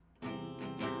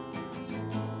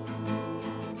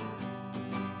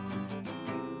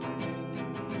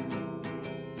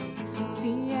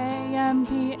CAMPADULTHOOD,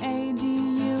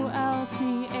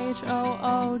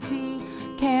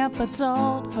 Camp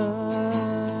Adulthood.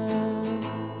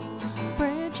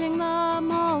 Bridging the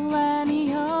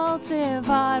millennial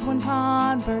divide, one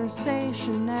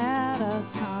conversation at a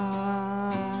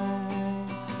time.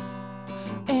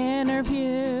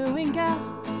 Interviewing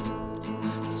guests,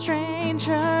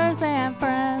 strangers and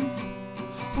friends.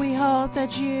 We hope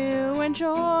that you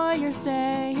enjoy your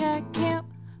stay at Camp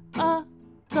Adulthood.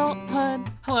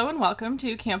 Hello and welcome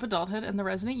to Camp Adulthood and the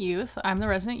Resident Youth. I'm the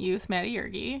Resident Youth, Maddie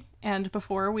Yergi. And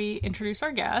before we introduce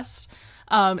our guest,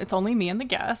 it's only me and the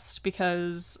guest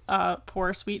because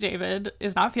poor sweet David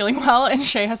is not feeling well and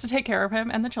Shay has to take care of him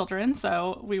and the children.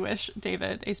 So we wish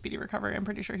David a speedy recovery. I'm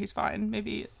pretty sure he's fine.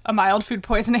 Maybe a mild food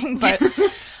poisoning, but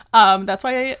that's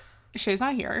why Shay's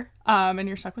not here, and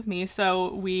you're stuck with me.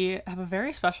 So we have a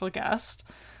very special guest,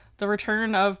 the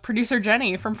return of producer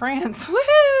Jenny from France.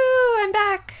 Woohoo! I'm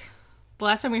back. The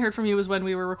last time we heard from you was when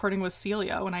we were recording with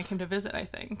Celia when I came to visit, I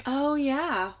think. Oh,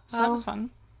 yeah. So that was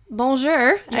fun.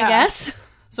 Bonjour, Yeah. I guess.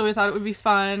 So we thought it would be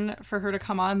fun for her to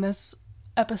come on this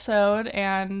episode,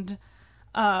 and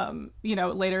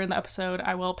later in the episode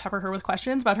I will pepper her with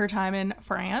questions about her time in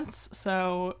France.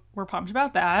 So we're pumped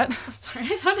about that. I'm sorry,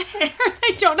 I thought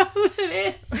I don't know whose it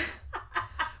is.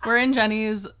 We're in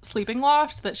Jenny's sleeping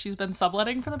loft that she's been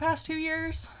subletting for the past 2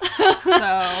 years.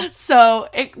 So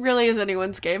it really is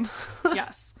anyone's game.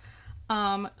 Yes.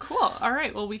 Cool. All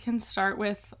right. Well, we can start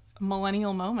with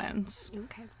millennial moments.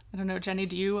 Okay. I don't know, Jenny,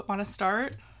 do you want to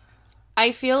start?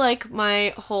 I feel like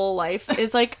my whole life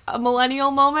is like a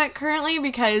millennial moment currently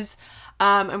because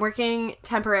I'm working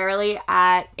temporarily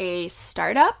at a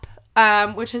startup,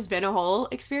 which has been a whole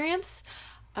experience.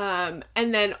 And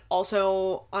then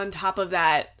also on top of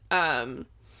that,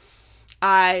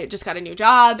 I just got a new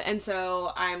job. And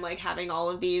so I'm like having all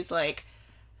of these like,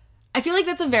 I feel like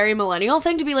that's a very millennial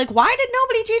thing to be like, why did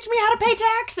nobody teach me how to pay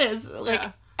taxes? Like,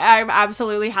 Yeah. I'm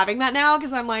absolutely having that now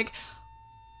because I'm like,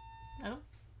 Oh,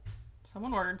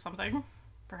 someone ordered something,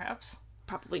 perhaps.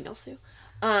 probably Nilsu.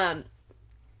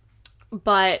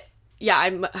 But yeah,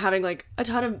 I'm having like a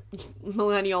ton of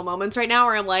millennial moments right now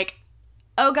where I'm like,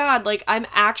 oh God, like I'm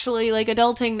actually like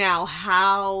adulting now.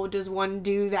 How does one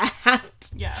do that?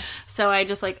 Yes. So I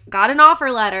just like got an offer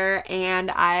letter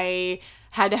and I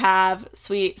had to have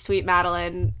sweet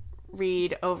Madeline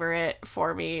read over it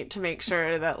for me to make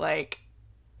sure that like,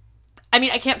 I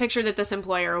mean, I can't picture that this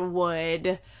employer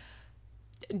would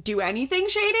do anything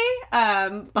shady,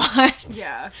 but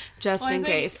Yeah. just Well, I in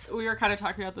think case. we were kind of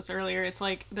talking about this earlier. It's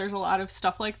like there's a lot of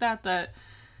stuff like that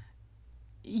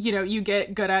you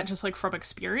get good at just like from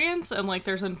experience, and like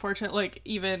there's unfortunate like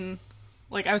even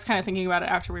like I was kind of thinking about it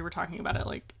after we were talking about it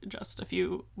like just a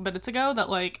few minutes ago that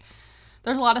like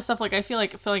there's a lot of stuff like I feel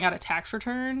like filling out a tax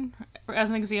return as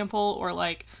an example, or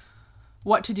like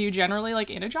what to do generally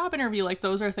like in a job interview, like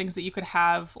those are things that you could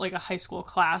have like a high school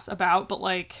class about, but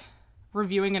like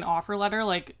reviewing an offer letter,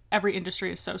 like every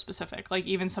industry is so specific. Like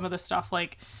even some of the stuff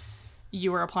like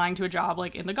you were applying to a job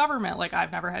like in the government, like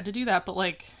I've never had to do that, but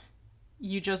like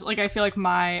you just like I feel like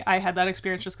I had that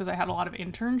experience just because I had a lot of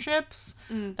internships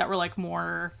that were like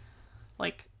more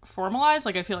like formalized.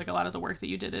 Like I feel like a lot of the work that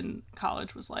you did in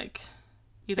college was like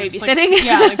either just, like, babysitting.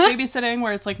 like babysitting,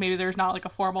 where it's like maybe there's not like a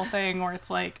formal thing, or it's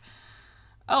like,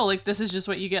 oh, like this is just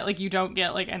what you get, like you don't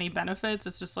get like any benefits,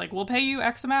 it's just like we'll pay you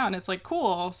X amount, and it's like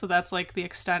cool. So that's like the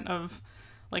extent of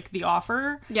like the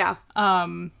offer. Yeah.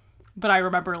 But I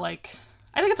remember like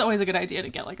I think it's always a good idea to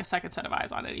get like a second set of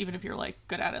eyes on it, even if you're like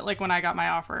good at it. Like when I got my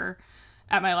offer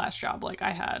at my last job, like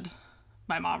I had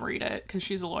my mom read it because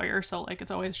she's a lawyer, so like it's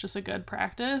always just a good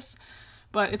practice.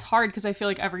 But it's hard because I feel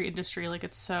like every industry, like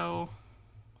it's so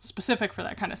specific for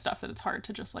that kind of stuff that it's hard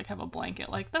to just like have a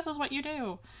blanket like this is what you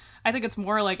do. I think it's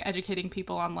more like educating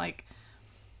people on like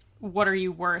what are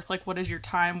you worth, like what is your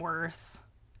time worth,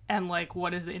 and like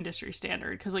what is the industry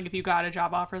standard. Because like if you got a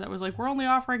job offer that was like we're only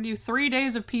offering you 3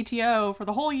 days of PTO for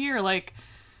the whole year, like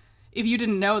if you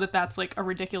didn't know that that's like a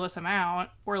ridiculous amount,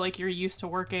 or like you're used to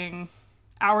working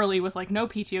hourly with like no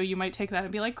PTO, you might take that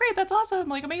and be like great, that's awesome,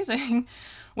 like amazing,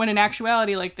 when in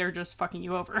actuality like they're just fucking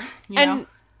you over, you know?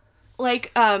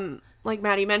 Like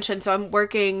Maddie mentioned, so I'm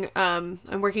working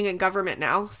in government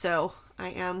now, so I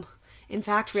am in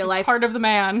fact real She's life part of the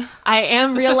man. I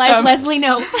am the real system. life Leslie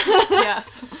Knope.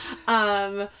 Yes.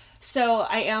 So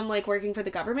I am like working for the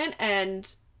government,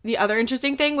 and the other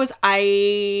interesting thing was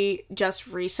I just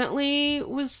recently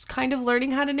was kind of learning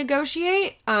how to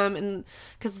negotiate, and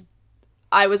because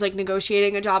I was like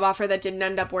negotiating a job offer that didn't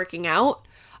end up working out,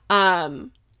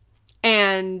 and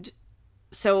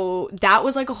so that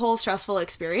was like a whole stressful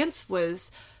experience,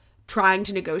 was trying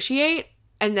to negotiate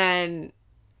and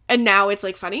now it's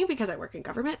like funny because I work in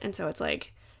government, and so it's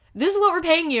like, this is what we're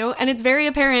paying you, and it's very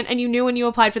apparent, and you knew when you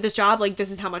applied for this job, like,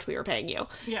 this is how much we were paying you.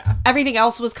 Yeah. Everything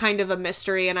else was kind of a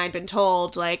mystery, and I'd been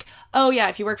told, like, oh yeah,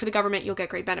 if you work for the government, you'll get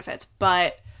great benefits.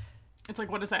 But it's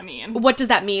like, what does that mean? What does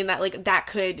that mean? That, like, that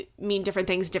could mean different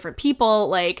things to different people.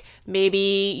 Like,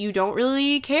 maybe you don't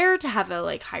really care to have a,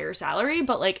 like, higher salary,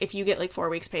 but, like, if you get, like, 4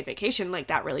 weeks paid vacation, like,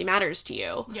 that really matters to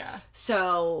you. Yeah.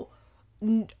 So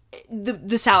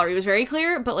the salary was very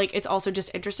clear, but, like, it's also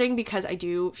just interesting because I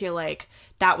do feel like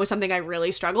that was something I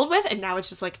really struggled with, and now it's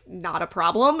just, like, not a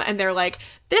problem, and they're like,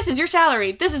 this is your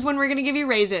salary, this is when we're gonna give you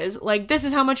raises, like, this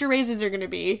is how much your raises are gonna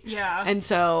be. Yeah. And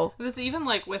so it's even,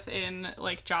 like, within,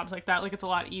 like, jobs like that, like, it's a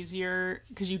lot easier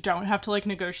because you don't have to, like,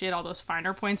 negotiate all those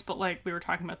finer points, but, like, we were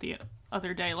talking about the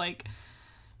other day, like,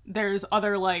 there's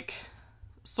other, like,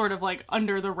 sort of, like,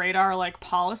 under the radar, like,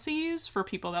 policies for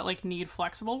people that, like, need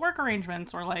flexible work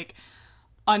arrangements or, like,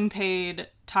 unpaid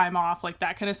time off, like,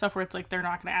 that kind of stuff, where it's like they're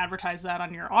not going to advertise that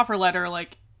on your offer letter,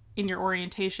 like, in your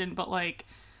orientation, but, like,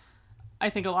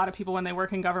 I think a lot of people when they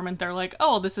work in government, they're like,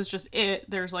 oh, this is just it,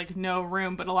 there's, like, no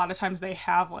room, but a lot of times they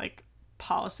have, like,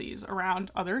 policies around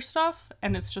other stuff,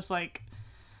 and it's just, like,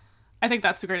 I think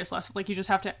that's the greatest lesson. Like, you just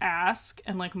have to ask,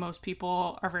 and, like, most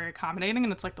people are very accommodating,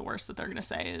 and it's, like, the worst that they're going to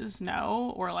say is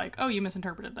no, or, like, oh, you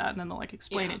misinterpreted that, and then they'll, like,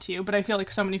 explain it to you. But I feel like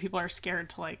so many people are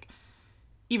scared to, like,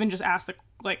 even just ask the,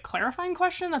 like, clarifying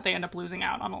question that they end up losing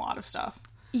out on a lot of stuff.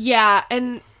 Yeah,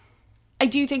 and I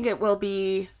do think it will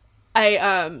be,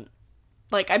 I'm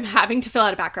having to fill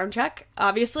out a background check,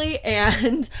 obviously,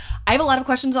 and I have a lot of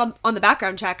questions on the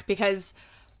background check because,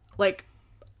 like,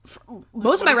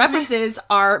 most of my references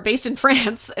are based in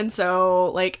France, and so,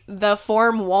 like, the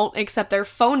form won't accept their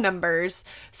phone numbers,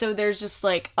 so there's just,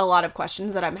 like, a lot of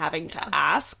questions that I'm having to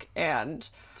ask, and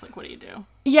it's like, what do you do?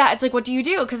 Yeah, it's like, what do you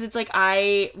do? Because it's like,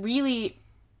 I really,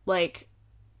 like,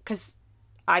 because,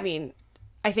 I mean,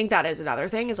 I think that is another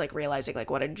thing, is, like, realizing, like,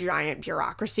 what a giant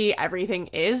bureaucracy everything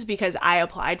is, because I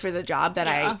applied for the job that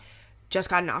I just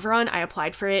got an offer on. I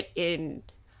applied for it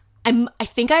I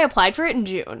think I applied for it in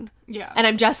June. Yeah. And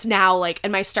I'm just now, like,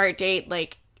 and my start date,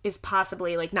 like, is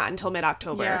possibly, like, not until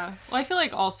mid-October. Yeah. Well, I feel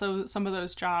like also some of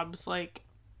those jobs, like,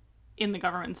 in the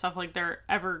government and stuff, like, they're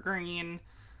evergreen,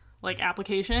 like,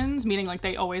 applications, meaning, like,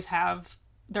 they're always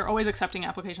accepting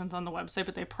applications on the website,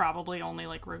 but they probably only,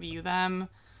 like, review them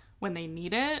when they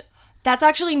need it. That's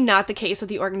actually not the case with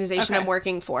the organization I'm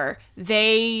working for.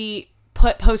 They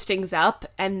put postings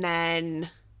up, and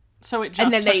then... So it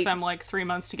just took them, like, 3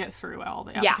 months to get through all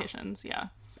the applications. Yeah.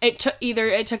 It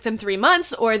took them 3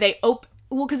 months, or they well,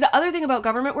 because the other thing about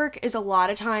government work is a lot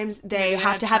of times they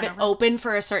have to have it open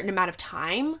for a certain amount of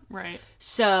time. Right.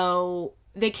 So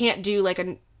they can't do, like, I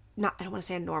don't want to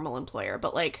say a normal employer,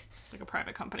 but, like a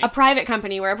private company. A private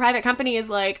company, where a private company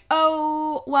is like,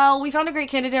 oh, well, we found a great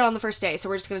candidate on the first day, so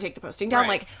we're just going to take the posting down.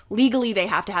 Right. Like, legally, they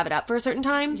have to have it up for a certain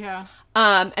time. Yeah.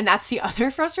 And that's the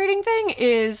other frustrating thing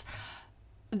is...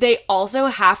 They also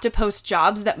have to post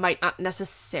jobs that might not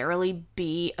necessarily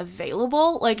be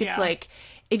available. Like, it's like,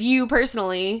 if you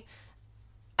personally,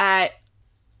 at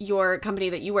your company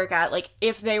that you work at, like,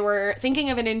 if they were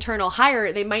thinking of an internal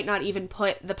hire, they might not even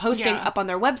put the posting up on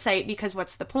their website, because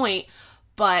what's the point?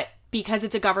 But because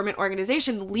it's a government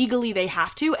organization, legally they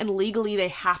have to, and legally they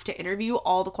have to interview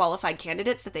all the qualified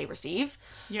candidates that they receive.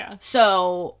 Yeah.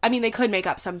 So, I mean, they could make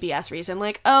up some BS reason,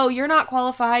 like, oh, you're not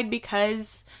qualified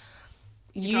because...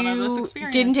 You don't have this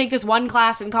experience. Didn't take this one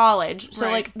class in college. So,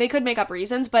 like, they could make up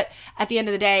reasons, but at the end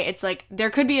of the day, it's like, there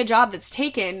could be a job that's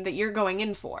taken that you're going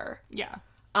in for. Yeah.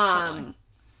 Totally.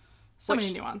 So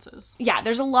many nuances. Yeah,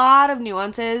 there's a lot of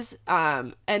nuances.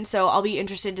 And so I'll be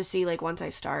interested to see, like, once I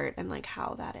start and, like,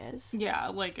 how that is. Yeah,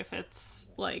 like, if it's,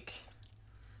 like...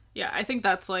 Yeah, I think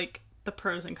that's, like, the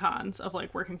pros and cons of,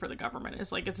 like, working for the government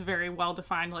is, like, it's very well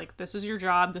defined, like, this is your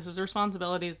job, this is the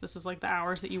responsibilities, this is, like, the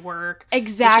hours that you work.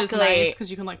 Exactly. Which is nice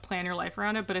because you can, like, plan your life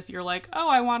around it. But if you're like, oh,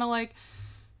 I want to, like,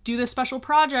 do this special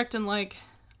project and, like,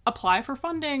 apply for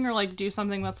funding or, like, do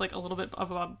something that's, like, a little bit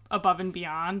above and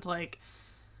beyond, like,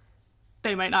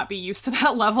 they might not be used to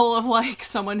that level of, like,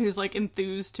 someone who's, like,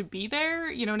 enthused to be there,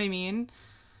 you know what I mean?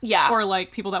 Yeah. Or,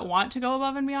 like, people that want to go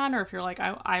above and beyond, or if you're like,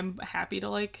 I'm happy to,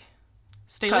 like,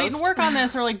 stay late and work on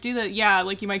this, or, like, do that. Yeah,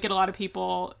 like, you might get a lot of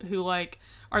people who, like,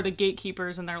 are the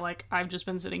gatekeepers, and they're like, I've just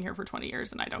been sitting here for 20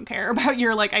 years, and I don't care about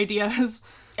your, like, ideas.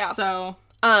 Yeah. So.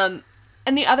 And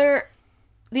the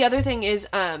other thing is,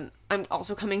 I'm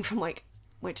also coming from, like,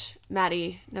 which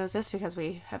Maddie knows this because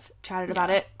we have chatted about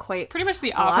it quite pretty much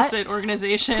the opposite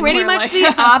organization. Pretty much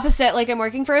the opposite. Like, I'm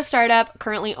working for a startup.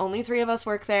 Currently, only 3 of us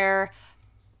work there.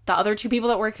 the other two people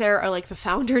that work there are like the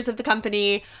founders of the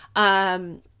company.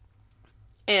 And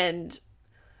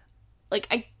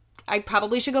like I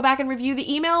probably should go back and review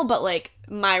the email, but like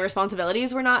my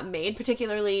responsibilities were not made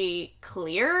particularly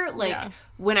clear. Like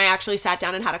when I actually sat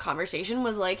down and had a conversation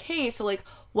was like, hey, so like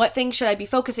what things should I be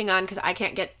focusing on? Because I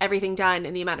can't get everything done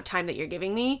in the amount of time that you're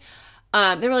giving me.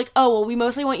 They were like, oh, well, we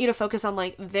mostly want you to focus on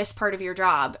like this part of your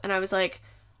job. And I was like,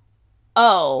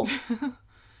 oh,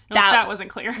 that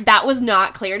wasn't clear. That was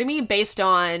not clear to me based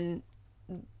on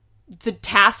the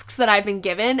tasks that I've been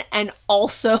given and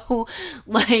also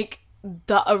like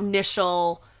the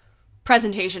initial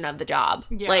presentation of the job,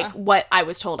 like what I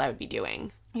was told I would be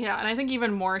doing. Yeah, and I think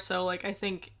even more so, like, I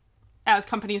think as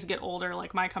companies get older,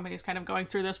 like my company's kind of going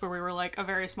through this where we were like a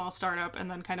very small startup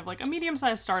and then kind of like a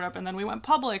medium-sized startup and then we went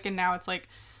public and now it's like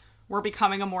we're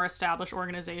becoming a more established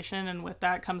organization, and with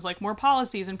that comes like more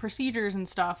policies and procedures and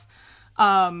stuff.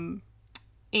 And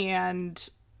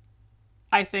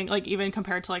I think like even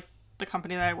compared to like the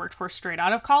company that I worked for straight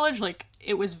out of college, like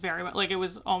it was very much like it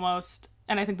was almost,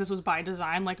 and I think this was by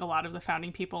design, like a lot of the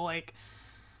founding people like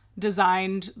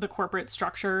designed the corporate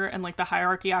structure and like the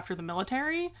hierarchy after the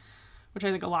military, which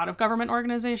I think a lot of government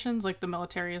organizations, like the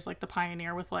military is like the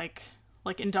pioneer with like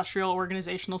industrial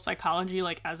organizational psychology,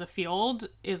 like as a field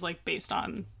is like based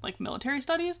on like military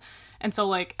studies. And so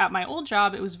like at my old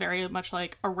job, it was very much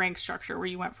like a rank structure where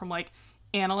you went from like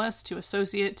analyst to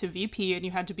associate to VP, and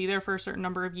you had to be there for a certain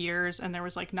number of years, and there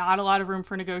was like not a lot of room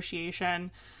for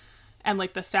negotiation, and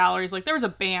like the salaries, like there was a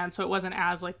band, so it wasn't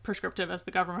as like prescriptive as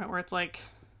the government where it's like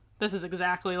this is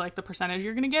exactly like the percentage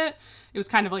you're gonna get. It was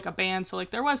kind of like a band, so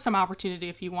like there was some opportunity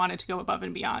if you wanted to go above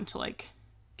and beyond to like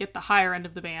get the higher end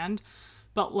of the band,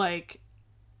 but like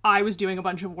I was doing a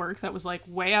bunch of work that was like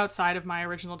way outside of my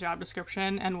original job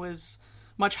description and was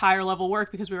much higher level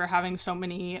work because we were having so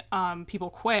many people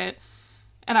quit.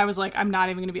 And I was like, I'm not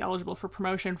even going to be eligible for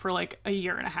promotion for like a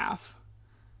year and a half.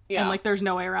 Yeah. And like, there's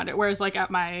no way around it. Whereas like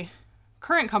at my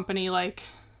current company, like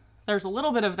there's a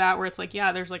little bit of that where it's like,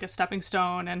 yeah, there's like a stepping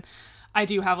stone and I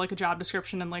do have like a job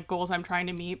description and like goals I'm trying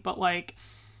to meet. But like,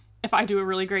 if I do a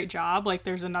really great job, like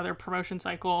there's another promotion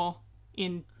cycle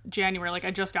in January. Like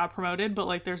I just got promoted, but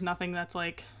like there's nothing that's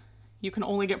like, you can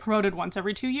only get promoted once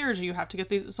every 2 years or you have to get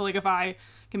these. So like if I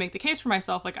can make the case for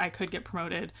myself, like I could get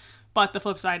promoted. But the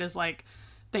flip side is like,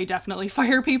 they definitely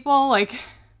fire people, like,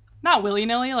 not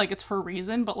willy-nilly, like, it's for a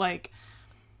reason, but, like,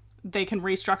 they can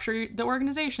restructure the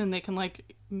organization, they can,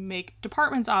 like, make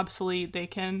departments obsolete, they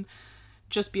can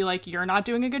just be like, you're not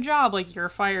doing a good job, like, you're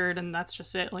fired, and that's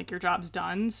just it, like, your job's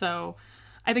done. So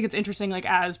I think it's interesting, like,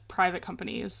 as private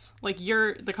companies, like,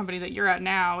 the company that you're at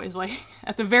now is, like,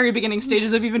 at the very beginning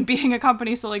stages of even being a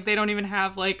company, so, like, they don't even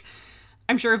have, like,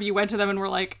 I'm sure if you went to them and were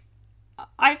like,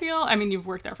 I mean, you've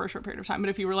worked there for a short period of time, but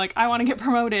if you were like, I want to get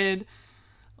promoted,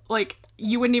 like,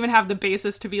 you wouldn't even have the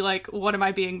basis to be like, what am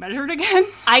I being measured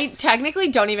against? I technically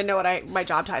don't even know what my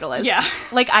job title is. Yeah.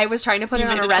 Like, I was trying to put it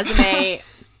on a resume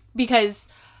because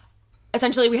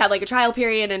essentially we had like a trial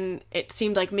period and it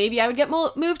seemed like maybe I would get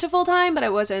moved to full-time, but I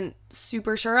wasn't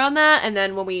super sure on that. And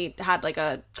then when we had like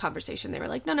a conversation, they were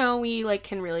like, no, we like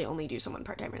can really only do someone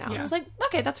part-time right now. Yeah. And I was like,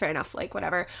 okay, that's fair enough. Like,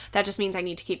 whatever. That just means I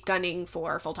need to keep gunning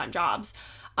for full-time jobs.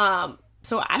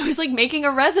 So I was like making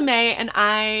a resume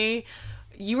and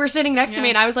you were sitting next to me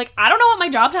and I was like, I don't know what my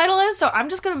job title is, so I'm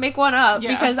just going to make one up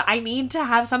because I need to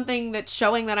have something that's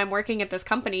showing that I'm working at this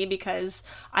company because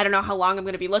I don't know how long I'm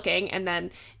going to be looking. And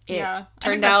then it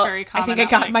turned out, I think I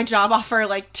got my job offer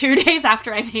like 2 days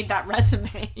after I made that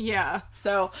resume. Yeah.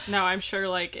 So. No, I'm sure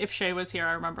like if Shay was here,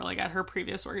 I remember like at her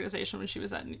previous organization when she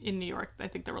was in New York, I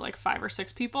think there were like 5 or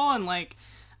 6 people. And like,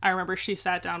 I remember she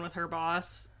sat down with her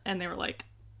boss and they were like,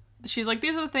 she's like,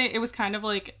 these are the things. It was kind of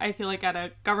like, I feel like at a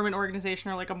government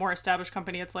organization or like a more established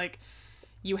company, it's like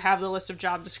you have the list of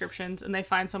job descriptions and they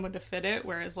find someone to fit it.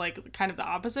 Whereas like kind of the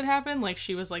opposite happened. Like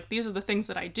she was like, these are the things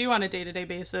that I do on a day-to-day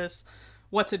basis.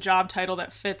 What's a job title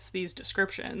that fits these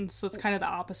descriptions? So it's kind of the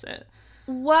opposite.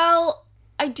 Well,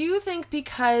 I do think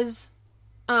because,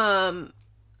 it's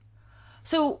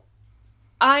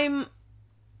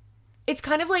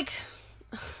kind of like,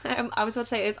 I was about to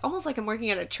say, it's almost like I'm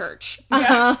working at a church.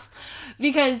 Yeah.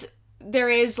 Because there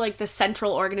is, like, the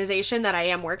central organization that I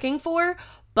am working for,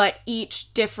 but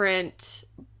each different,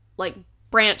 like,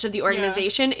 branch of the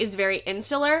organization is very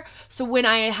insular. So when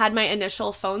I had my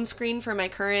initial phone screen for my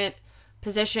current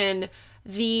position,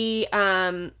 the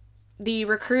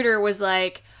recruiter was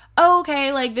like, oh,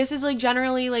 okay, like, this is, like,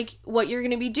 generally, like, what you're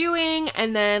gonna be doing,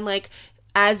 and then, like,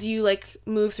 as you, like,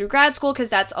 move through grad school, because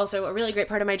that's also a really great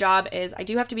part of my job, is I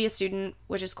do have to be a student,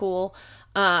 which is cool.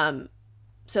 So,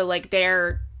 like,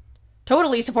 they're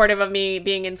totally supportive of me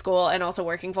being in school and also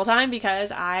working full time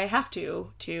because I have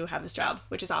to have this job,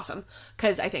 which is awesome.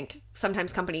 Because I think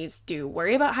sometimes companies do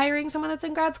worry about hiring someone that's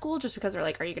in grad school just because they're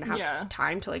like, are you going to have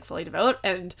time to like fully devote?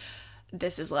 And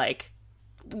this is like,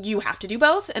 you have to do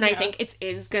both. And I think it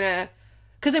is going to,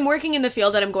 because I'm working in the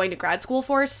field that I'm going to grad school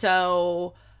for.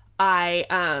 So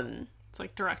it's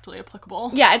like directly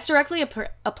applicable. Yeah, it's directly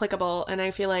applicable. And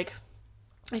I feel like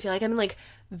I'm like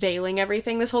veiling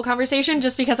everything this whole conversation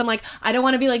just because I'm like, I don't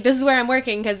want to be like, this is where I'm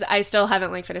working, because I still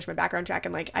haven't like finished my background check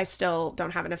and like I still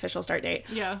don't have an official start date.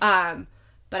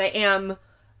 But I am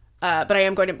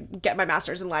going to get my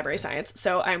master's in library science,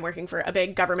 so I'm working for a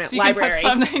big government library.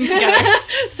 Can put something together.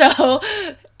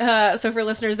 So for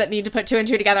listeners that need to put 2 and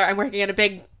 2 together, I'm working at a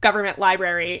big government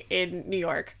library in New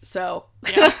York. So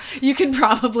you can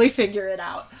probably figure it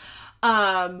out.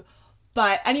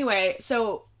 But anyway,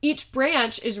 so each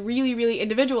branch is really, really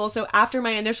individual. So after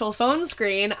my initial phone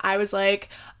screen, I was like,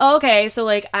 oh, okay, so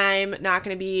like I'm not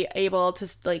going to be able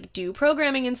to like do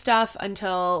programming and stuff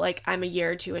until like I'm a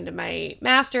year or 2 into my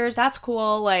master's. That's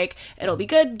cool. Like it'll be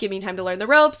good. Give me time to learn the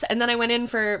ropes. And then I went in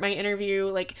for my interview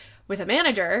like with a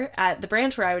manager at the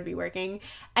branch where I would be working.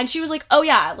 And she was like, oh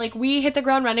yeah, like we hit the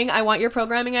ground running. I want your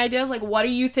programming ideas. Like, what do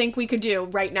you think we could do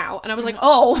right now? And I was like,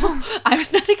 oh, I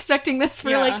was not expecting this for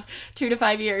like 2 to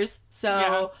 5 years.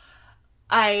 So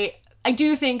I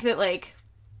do think that like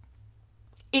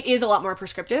it is a lot more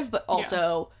prescriptive, but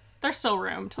also there's still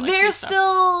room to like, there's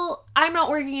still, I'm not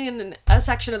working in a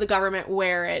section of the government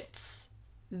where it's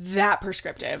that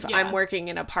prescriptive. I'm working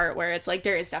in a part where it's like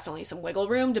there is definitely some wiggle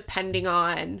room depending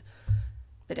on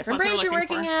the different branch you're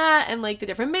working at and like the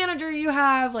different manager you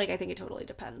have. Like I think it totally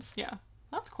depends. Yeah,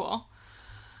 that's cool.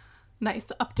 Nice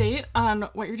update on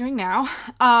what you're doing now.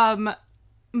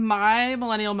 My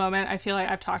millennial moment, I feel like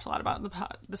I've talked a lot about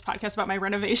this podcast about my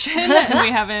renovation, and we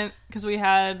haven't, because we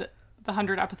had the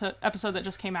 100th episode that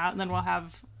just came out, and then we'll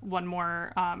have one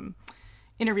more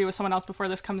interview with someone else before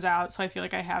this comes out, so I feel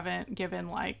like I haven't given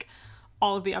like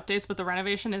all of the updates, but the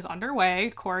renovation is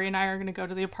underway. Corey and I are going to go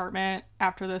to the apartment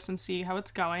after this and see how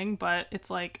it's going, but it's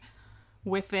like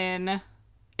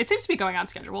it seems to be going on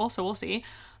schedule, so we'll see.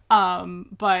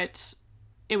 But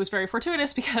it was very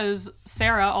fortuitous because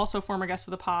Sarah, also former guest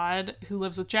of the pod, who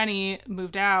lives with Jenny,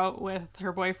 moved out with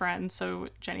her boyfriend, so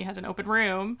Jenny had an open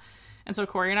room. And so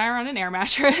Corey and I are on an air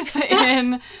mattress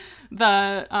in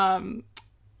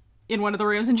one of the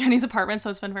rooms in Jenny's apartment, so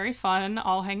it's been very fun,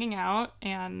 all hanging out,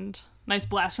 and nice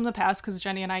blast from the past, because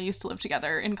Jenny and I used to live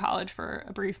together in college for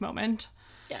a brief moment.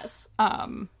 Yes.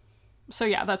 So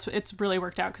yeah, it's really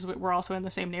worked out because we're also in the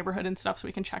same neighborhood and stuff, so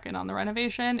we can check in on the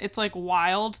renovation. It's like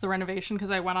wild, the renovation,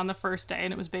 because I went on the first day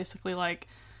and it was basically like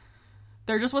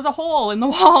there just was a hole in the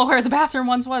wall where the bathroom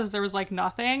once was. There was like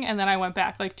nothing, and then I went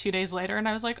back like 2 days later and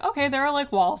I was like, okay, there are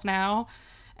like walls now.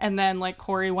 And then like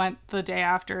Corey went the day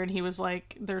after and he was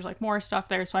like, there's like more stuff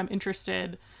there, so I'm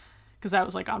interested, because that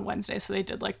was like on Wednesday, so they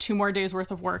did like 2 more days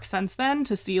worth of work since then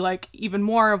to see like even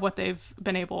more of what they've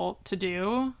been able to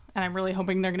do. And I'm really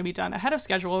hoping they're going to be done ahead of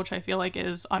schedule, which I feel like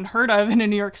is unheard of in a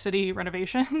New York City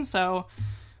renovation. So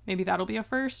maybe that'll be a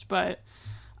first. But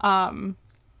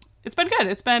it's been good.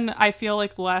 It's been, I feel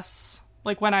like, less,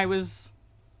 like when I was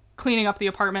cleaning up the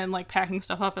apartment and like packing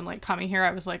stuff up and like coming here,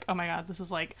 I was like, oh my God, this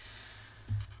is like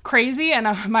crazy. And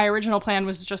my original plan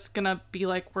was just going to be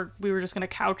like, we were just going to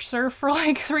couch surf for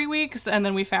like 3 weeks. And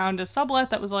then we found a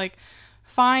sublet that was like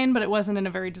fine, but it wasn't in a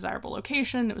very desirable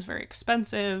location. It was very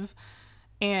expensive.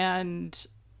 And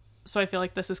so I feel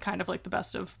like this is kind of like the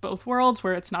best of both worlds,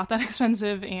 where it's not that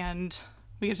expensive and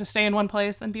we get to stay in one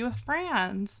place and be with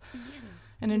friends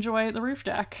and enjoy the roof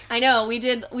deck. I know, we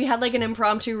had like an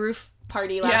impromptu roof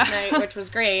party last night, which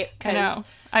was great. I know.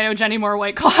 I owe Jenny more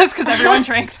White Claws because everyone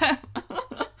drank them.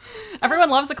 Everyone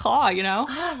loves a claw, you know?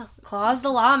 Claw's the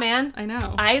law, man. I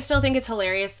know. I still think it's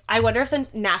hilarious. I wonder if the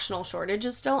national shortage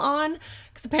is still on,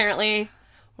 because apparently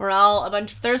we're all a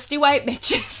bunch of thirsty white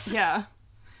bitches. Yeah.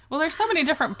 Well, there's so many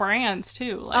different brands,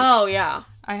 too. Like, oh, yeah.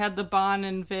 I had the Bon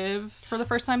and Viv for the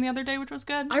first time the other day, which was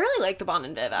good. I really like the Bon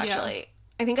and Viv, actually. Yeah.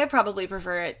 I think I probably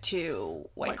prefer it to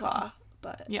White Claw.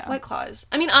 But White Claw is...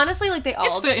 I mean, honestly, like, they all...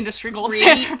 It's the industry gold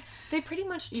standard. They pretty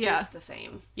much taste the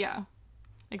same. Yeah,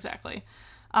 exactly.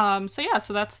 So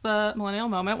that's the millennial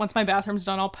moment. Once my bathroom's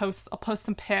done, I'll post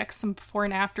some pics, some before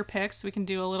and after pics. We can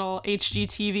do a little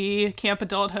HGTV Camp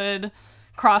Adulthood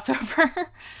crossover.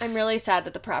 I'm really sad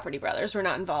that the Property Brothers were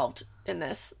not involved in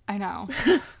this. I know.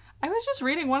 I was just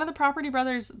reading one of the Property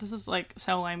Brothers. This is like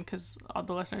so lame because all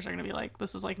the listeners are going to be like,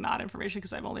 this is like not information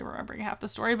because I'm only remembering half the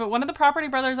story. But one of the Property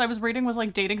Brothers I was reading was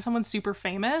like dating someone super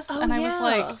famous. And I was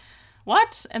like,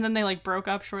 what? And then they like broke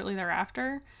up shortly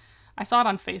thereafter. I saw it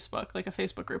on Facebook, like a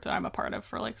Facebook group that I'm a part of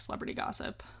for like celebrity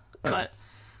gossip. But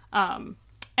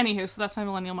anywho, so that's my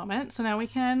millennial moment. So now we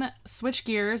can switch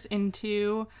gears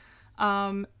into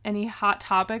any hot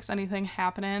topics, anything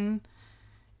happening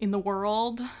in the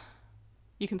world.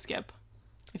 You can skip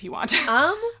if you want.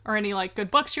 Or any like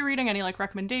good books you're reading, any like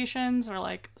recommendations or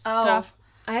like stuff.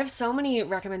 I have so many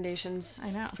recommendations. I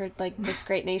know. For like this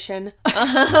great nation.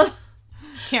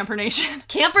 Camper Nation.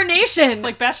 Camper Nation. It's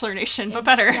like Bachelor Nation, but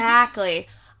better. Exactly.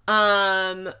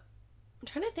 I'm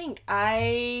trying to think.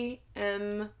 I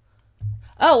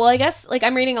guess like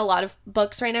I'm reading a lot of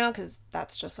books right now because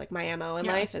that's just like my MO in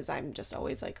life is I'm just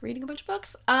always like reading a bunch of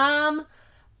books.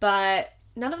 But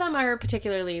none of them are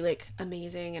particularly like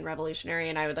amazing and revolutionary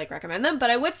and I would like recommend them. But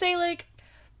I would say like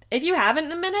if you haven't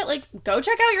in a minute, like go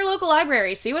check out your local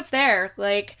library, see what's there.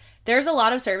 Like there's a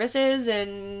lot of services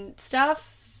and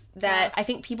stuff that I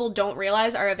think people don't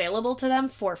realize are available to them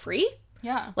for free.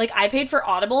 Yeah. Like I paid for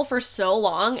Audible for so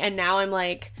long and now I'm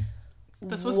like,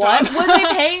 this was what done. was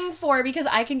I paying for? Because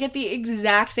I can get the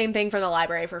exact same thing from the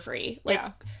library for free. Like,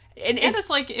 yeah. And it's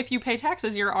like if you pay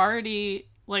taxes, you're already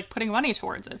like putting money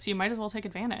towards it. So you might as well take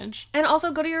advantage. And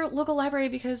also go to your local library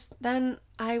because then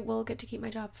I will get to keep my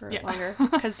job for longer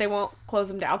because they won't close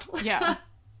them down. Yeah.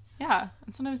 Yeah.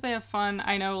 And sometimes they have fun.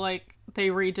 I know like they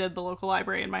redid the local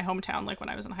library in my hometown like when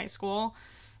I was in high school.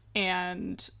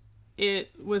 And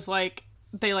it was like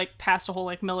they like passed a whole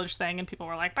like millage thing and people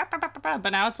were like bah, bah, bah, bah, bah. But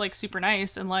now it's like super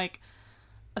nice and like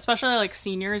especially like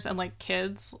seniors and like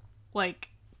kids like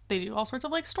they do all sorts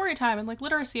of like story time and like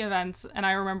literacy events. And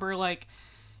I remember like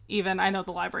even I know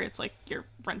the library it's like you're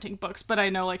renting books, but I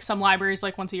know like some libraries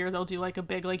like once a year they'll do like a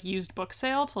big like used book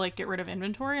sale to like get rid of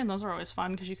inventory and those are always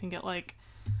fun because you can get like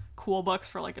cool books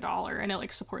for like $1 and it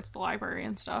like supports the library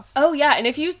and stuff. Oh yeah, and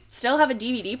if you still have a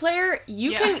DVD player,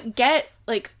 you can get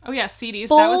like CDs.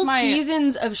 Full that was my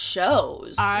seasons of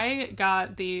shows. I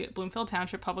got the Bloomfield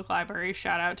Township Public Library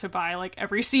shout out to buy like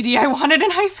every CD I wanted in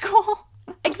high school.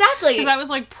 Exactly. Because that was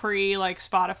like pre like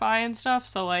Spotify and stuff,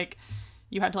 so like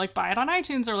you had to like buy it on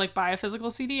iTunes or like buy a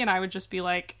physical CD and I would just be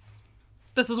like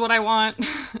this is what I want.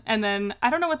 And then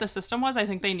I don't know what the system was. I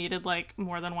think they needed like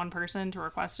more than one person to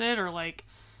request it or like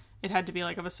it had to be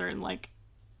like of a certain like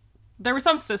there was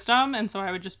some system and so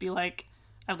I would just be like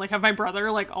I'd like have my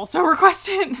brother like also request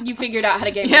it. You figured out how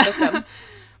to game the system.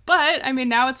 But I mean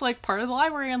now it's like part of the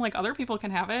library and like other people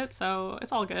can have it so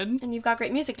it's all good. And you've got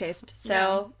great music taste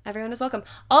so everyone is welcome.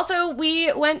 Also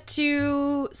we went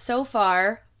to So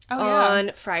Far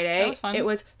on Friday. That was fun. It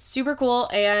was super cool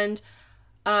and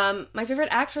my favorite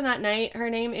act from that night, her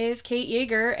name is Kate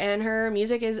Yeager and her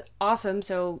music is awesome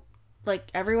so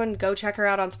like everyone go check her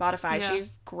out on Spotify. Yeah.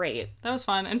 She's great. That was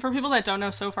fun. And for people that don't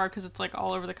know So Far because it's like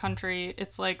all over the country,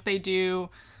 it's like they do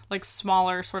like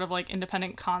smaller sort of like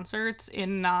independent concerts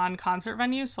in non-concert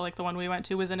venues. So like the one we went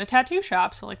to was in a tattoo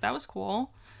shop so like that was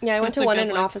cool. Yeah, I went to one in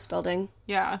an office building.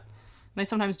 Yeah. And they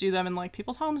sometimes do them in like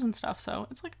people's homes and stuff so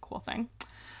it's like a cool thing.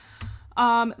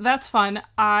 That's fun.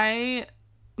 My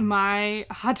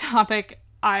hot topic,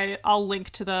 I'll link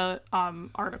to the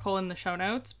article in the show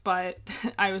notes, but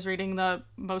I was reading the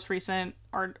most recent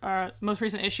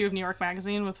issue of New York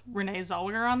Magazine with Renee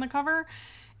Zellweger on the cover,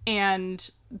 and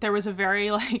there was a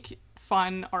very like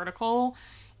fun article,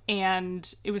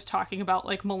 and it was talking about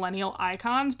like millennial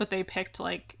icons, but they picked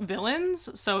like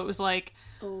villains, so it was like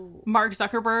Mark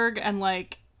Zuckerberg and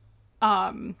like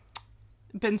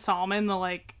Bin Salman, the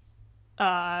like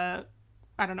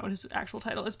I don't know what his actual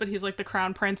title is, but he's like the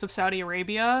crown prince of Saudi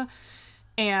Arabia,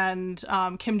 and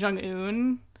Kim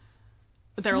Jong-un.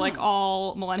 They're like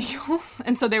all millennials.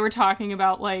 And so they were talking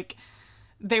about like,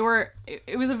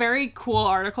 it was a very cool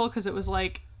article because it was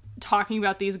like talking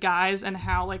about these guys and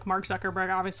how like Mark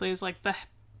Zuckerberg obviously is like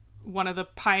one of the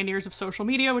pioneers of social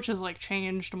media, which has like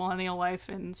changed millennial life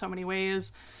in so many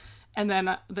ways. And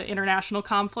then the international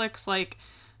conflicts, like,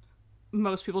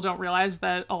 most people don't realize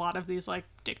that a lot of these like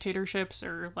dictatorships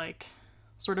or like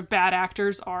sort of bad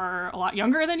actors are a lot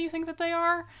younger than you think that they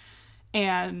are.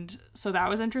 And so that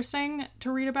was interesting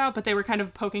to read about, but they were kind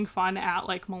of poking fun at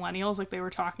like millennials. Like they were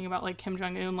talking about like Kim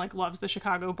Jong-un like loves the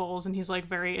Chicago Bulls and he's like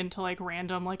very into like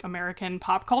random like American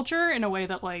pop culture in a way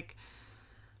that like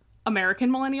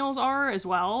American millennials are as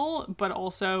well, but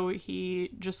also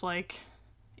he just like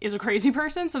is a crazy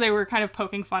person. So they were kind of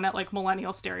poking fun at like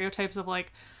millennial stereotypes of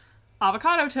like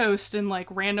avocado toast and like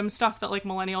random stuff that like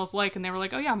millennials like, and they were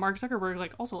like, oh yeah, Mark Zuckerberg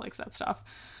like also likes that stuff.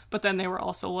 But then they were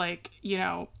also like, you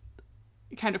know,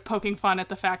 kind of poking fun at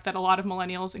the fact that a lot of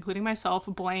millennials, including myself,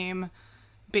 blame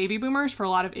baby boomers for a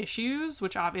lot of issues,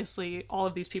 which obviously all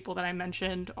of these people that I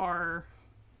mentioned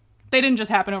they didn't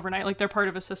just happen overnight. Like they're part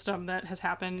of a system that has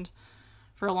happened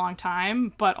for a long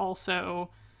time, but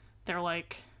also they're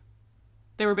like,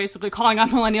 they were basically calling on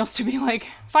millennials to be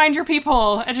like, find your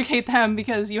people, educate them,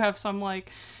 because you have some like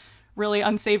really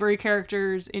unsavory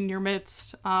characters in your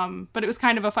midst. But it was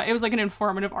kind of it was like an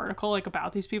informative article like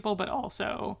about these people, but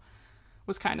also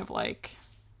was kind of like,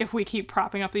 if we keep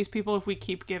propping up these people, if we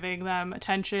keep giving them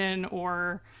attention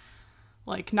or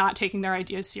like not taking their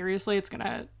ideas seriously, it's going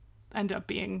to end up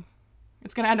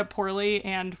poorly,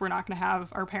 and we're not going to have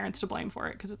our parents to blame for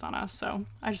it because it's on us. So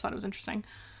I just thought it was interesting.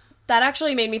 That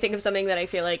actually made me think of something that I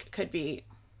feel like could be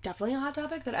definitely a hot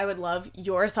topic that I would love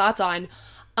your thoughts on.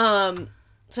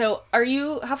 So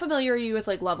how familiar are you with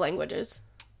like love languages?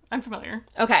 I'm familiar.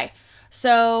 Okay.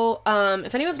 So,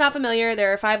 if anyone's not familiar,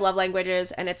 there are 5 love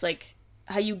languages, and it's like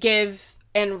how you give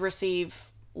and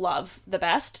receive love the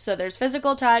best. So there's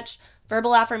physical touch,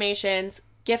 verbal affirmations,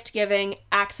 gift giving,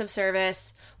 acts of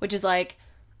service, which is like,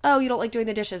 oh, you don't like doing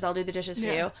the dishes, I'll do the dishes for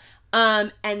you.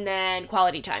 And then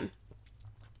quality time.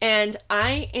 And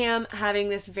I am having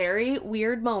this very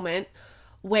weird moment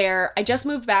where I just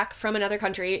moved back from another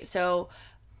country. So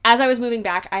as I was moving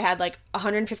back, I had like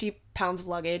 150 pounds of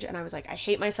luggage, and I was like, I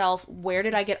hate myself. Where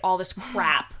did I get all this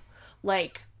crap?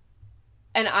 Like,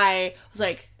 and I was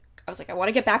like, I want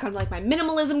to get back on like my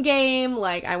minimalism game.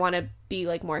 Like, I want to be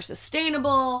like more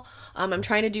sustainable. I'm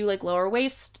trying to do like lower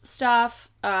waist stuff.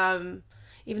 Even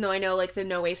though I know like the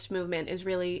no waste movement is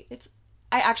really,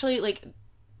 I actually like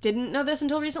didn't know this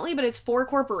until recently, but it's for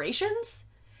corporations.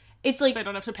 It's like, so they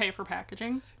don't have to pay for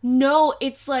packaging? No,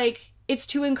 it's like, it's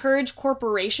to encourage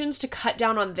corporations to cut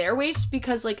down on their waste,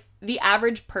 because like the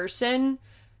average person,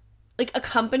 like a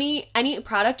company, any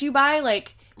product you buy,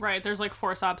 like, right, there's like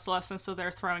forced obsolescence, so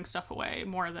they're throwing stuff away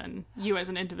more than you as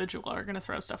an individual are going to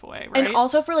throw stuff away, right? And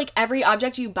also for like every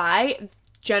object you buy,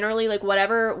 generally like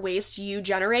whatever waste you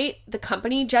generate, the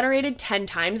company generated 10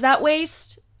 times that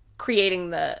waste,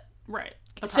 creating the right.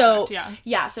 So product,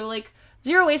 yeah, so like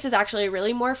zero waste is actually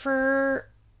really more for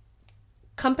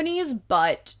companies,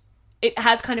 but it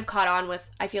has kind of caught on with,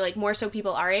 I feel like, more so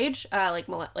people our age. Like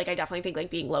I definitely think like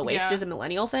being low waste is a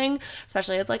millennial thing,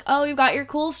 especially it's like, oh, you've got your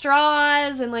cool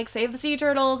straws and like save the sea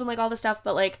turtles and like all this stuff.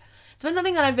 But like it's been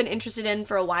something that I've been interested in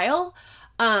for a while.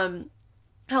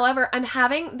 However, I'm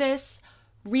having this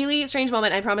really strange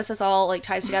moment. I promise this all like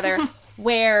ties together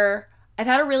where I've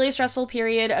had a really stressful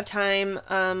period of time,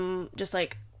 just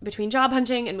like between job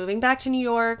hunting and moving back to New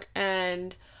York,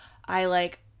 and I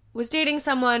like was dating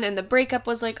someone and the breakup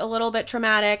was like a little bit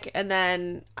traumatic, and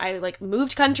then I like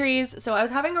moved countries, so I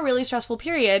was having a really stressful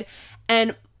period,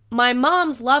 and my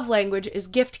mom's love language is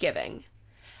gift giving.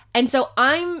 And so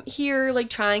I'm here like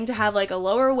trying to have like a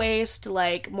lower waist,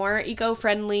 like more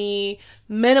eco-friendly,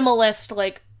 minimalist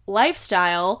like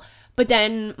lifestyle, but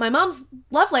then my mom's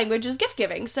love language is gift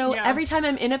giving. So every time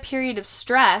I'm in a period of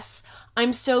stress,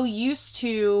 I'm so used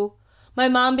to my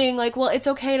mom being like, well, it's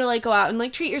okay to like go out and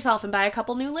like treat yourself and buy a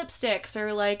couple new lipsticks,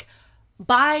 or like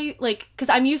buy like, because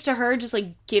I'm used to her just like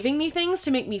giving me things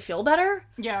to make me feel better.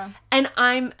 Yeah. And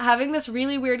I'm having this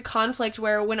really weird conflict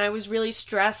where when I was really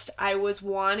stressed, I was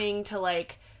wanting to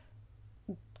like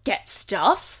get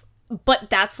stuff, but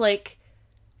that's like,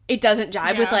 it doesn't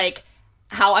jive with like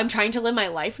how I'm trying to live my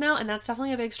life now. And that's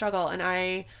definitely a big struggle. And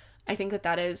I think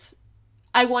that is,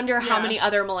 I wonder how many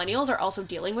other millennials are also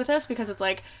dealing with this, because it's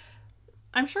like,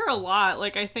 I'm sure a lot.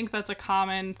 Like, I think that's a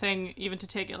common thing, even to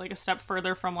take it like a step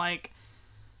further from like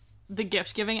the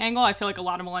gift giving angle. I feel like a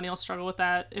lot of millennials struggle with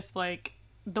that if like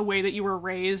the way that you were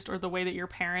raised or the way that your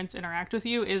parents interact with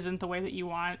you isn't the way that you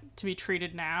want to be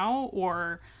treated now,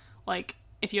 or like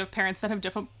if you have parents that have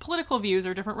different political views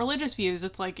or different religious views,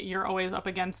 it's like you're always up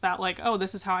against that, like, oh,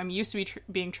 this is how I'm used to be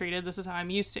being treated, this is how I'm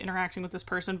used to interacting with this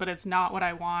person, but it's not what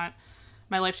I want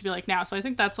my life to be like now. So I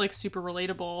think that's like super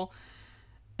relatable.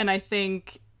 And I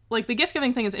think like the gift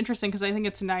giving thing is interesting because I think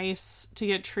it's nice to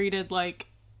get treated like,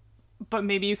 but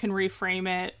maybe you can reframe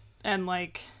it and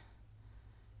like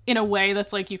in a way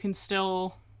that's like you can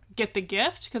still get the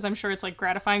gift, because I'm sure it's like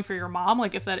gratifying for your mom,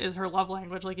 like if that is her love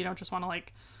language, like you don't just want to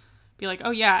like be like,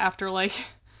 oh yeah, after like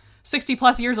 60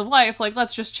 plus years of life, like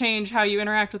let's just change how you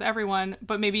interact with everyone.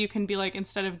 But maybe you can be like,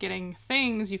 instead of getting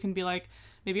things, you can be like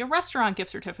maybe a restaurant gift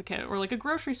certificate or like a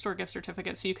grocery store gift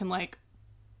certificate, so you can like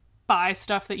buy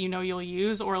stuff that you know you'll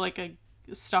use, or like a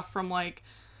stuff from like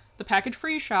the package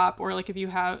free shop, or like if you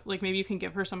have like maybe you can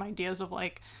give her some ideas of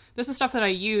like, this is stuff that I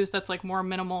use that's like more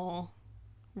minimal,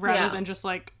 rather than just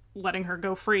like letting her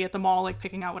go free at the mall, like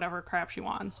picking out whatever crap she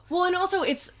wants. Well, and also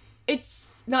it's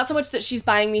not so much that she's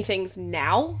buying me things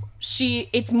now.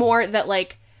 It's more that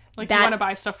like Like, you want to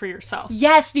buy stuff for yourself.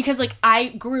 Yes, because, like, I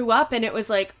grew up and it was,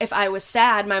 like, if I was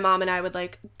sad, my mom and I would,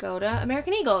 like, go to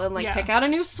American Eagle and, like, pick out a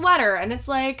new sweater. And it's,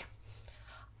 like,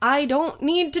 I don't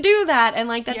need to do that. And,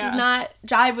 like, that does not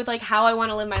jive with, like, how I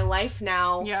want to live my life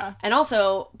now. Yeah. And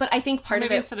also, but I think part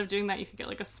of it... instead of doing that, you could get,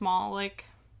 like, a small, like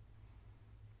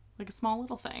a small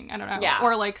little thing. I don't know. Yeah.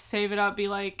 Or, like, save it up, be,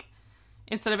 like,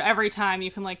 instead of every time,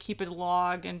 you can, like, keep a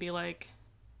log and be, like,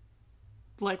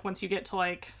 once you get to,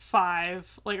 like,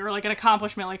 5, like, or, like, an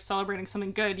accomplishment, like, celebrating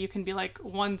something good, you can be, like,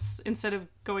 once, instead of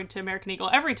going to American Eagle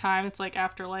every time, it's, like,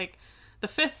 after, like, the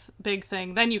 5th big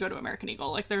thing, then you go to American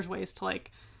Eagle. Like, there's ways to,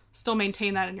 like, still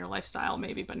maintain that in your lifestyle,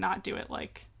 maybe, but not do it,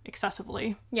 like,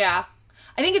 excessively. Yeah.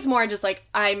 I think it's more just, like,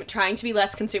 I'm trying to be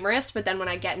less consumerist, but then when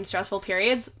I get in stressful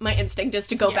periods, my instinct is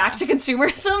to go back to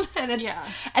consumerism, and it's...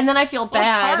 And then I feel bad.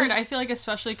 It's hard. I feel like,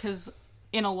 especially because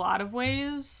in a lot of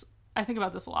ways... I think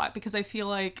about this a lot because I feel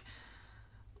like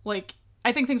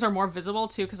I think things are more visible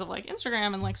too because of like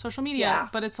Instagram and like social media,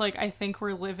 but it's like I think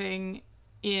we're living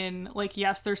in like,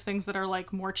 yes, there's things that are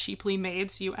like more cheaply made,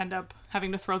 so you end up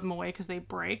having to throw them away because they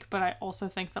break, but I also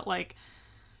think that like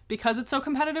because it's so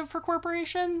competitive for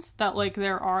corporations that like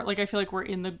there are like I feel like we're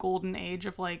in the golden age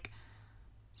of like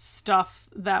stuff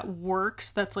that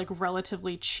works that's like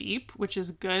relatively cheap, which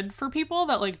is good for people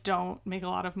that like don't make a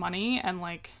lot of money and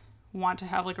like want to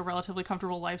have like a relatively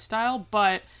comfortable lifestyle,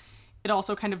 but it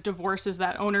also kind of divorces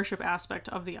that ownership aspect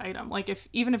of the item. Like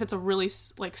even if it's a really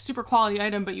like super quality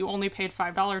item but you only paid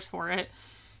 $5 for it,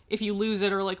 if you lose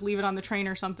it or like leave it on the train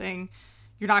or something,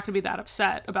 you're not going to be that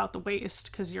upset about the waste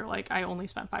because you're like, I only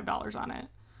spent $5 on it.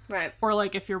 Right. Or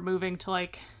like if you're moving to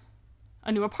like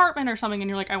a new apartment or something and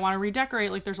you're like, I want to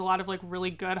redecorate, like there's a lot of like really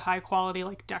good high quality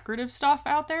like decorative stuff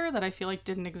out there that I feel like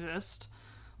didn't exist.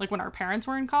 Like when our parents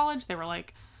were in college, they were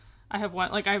like, I have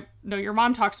one, like, I know your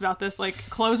mom talks about this, like,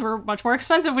 clothes were much more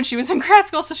expensive when she was in grad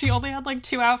school, so she only had, like,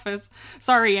 2 outfits.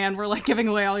 Sorry, Anne, we're, like, giving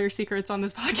away all your secrets on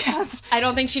this podcast. I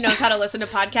don't think she knows how to listen to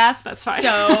podcasts. That's fine.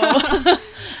 So,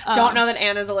 don't know that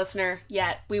Anne is a listener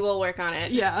yet. We will work on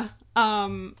it. Yeah.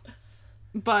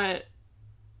 But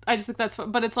I just think that's,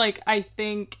 but it's, like, I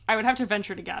think, I would have to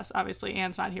venture to guess, obviously,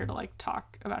 Anne's not here to, like,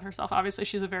 talk about herself. Obviously,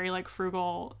 she's a very, like,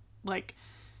 frugal, like,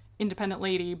 independent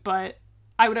lady, but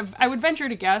I would venture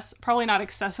to guess, probably not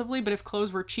excessively, but if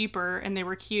clothes were cheaper and they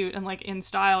were cute and like in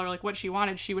style or like what she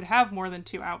wanted, she would have more than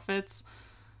 2 outfits.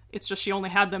 It's just she only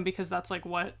had them because that's like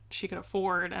what she could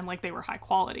afford and like they were high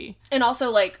quality. And also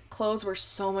like clothes were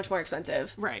so much more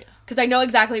expensive. Right. Because I know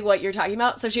exactly what you're talking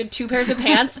about. So she had 2 pairs of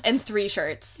pants and 3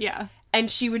 shirts. Yeah.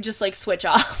 And she would just like switch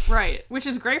off. Right. Which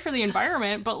is great for the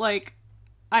environment, but like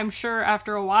I'm sure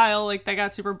after a while, like, they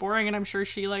got super boring, and I'm sure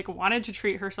she, like, wanted to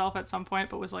treat herself at some point,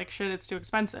 but was like, shit, it's too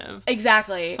expensive.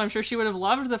 Exactly. So I'm sure she would have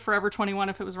loved the Forever 21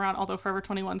 if it was around, although Forever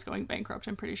 21's going bankrupt.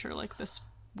 I'm pretty sure, like, this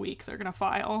week they're gonna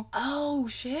file. Oh,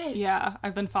 shit. Yeah,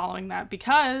 I've been following that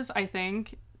because I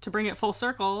think, to bring it full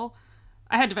circle,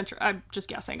 I had to venture, I'm just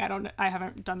guessing, I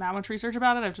haven't done that much research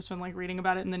about it, I've just been, like, reading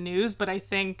about it in the news, but I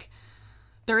think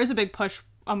there is a big push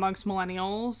amongst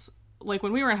millennials. Like,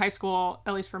 when we were in high school,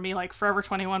 at least for me, like, Forever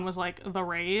 21 was, like, the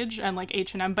rage, and, like,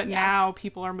 H&M, but now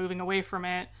people are moving away from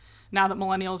it, now that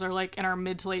millennials are, like, in our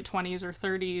mid to late 20s or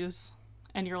 30s,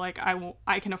 and you're like,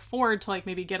 I can afford to, like,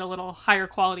 maybe get a little higher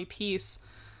quality piece,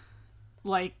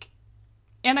 like,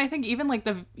 and I think even, like,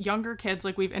 the younger kids,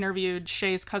 like, we've interviewed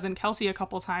Shay's cousin Kelsey a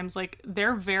couple times, like,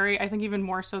 they're very, I think even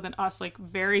more so than us, like,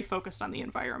 very focused on the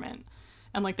environment,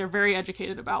 and, like, they're very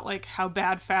educated about, like, how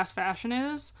bad fast fashion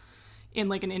is in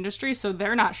like an industry, so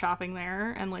they're not shopping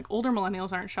there, and like older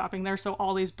millennials aren't shopping there, so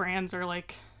all these brands are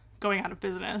like going out of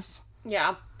business.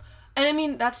 Yeah. And I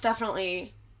mean, that's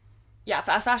definitely, yeah,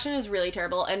 fast fashion is really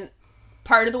terrible, and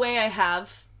part of the way I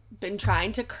have been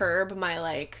trying to curb my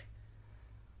like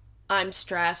I'm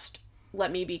stressed, let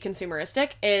me be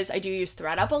consumeristic is I do use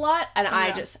ThredUp a lot, and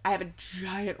I have a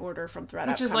giant order from ThredUp,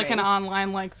 which is coming. Like an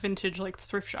online like vintage like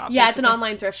thrift shop. Yeah, basically. It's an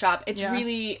online thrift shop. It's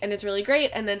really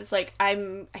great, and then it's like I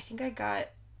think I got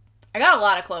a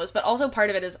lot of clothes, but also part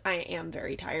of it is I am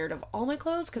very tired of all my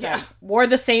clothes because I wore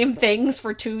the same things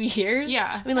for 2 years.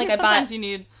 Yeah, I mean, like sometimes you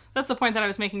need. That's the point that I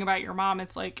was making about your mom.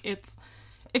 It's like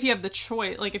if you have the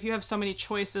choice, like if you have so many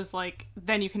choices, like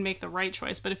then you can make the right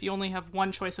choice. But if you only have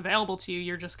one choice available to you,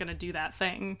 you're just going to do that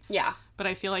thing. Yeah. But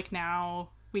I feel like now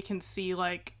we can see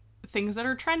like things that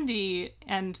are trendy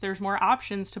and there's more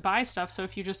options to buy stuff. So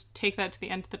if you just take that to the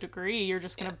nth degree, you're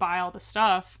just going to buy all the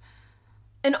stuff.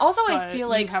 And also I feel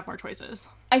like you have more choices.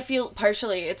 I feel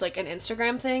partially it's like an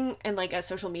Instagram thing and like a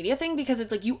social media thing because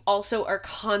it's like you also are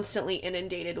constantly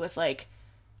inundated with like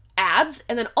ads,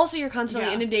 and then also you're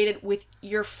constantly inundated with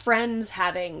your friends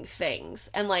having things,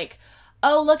 and like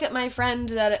oh, look at my friend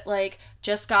that like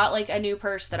just got like a new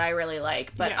purse that I really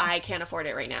like, but Yeah. I can't afford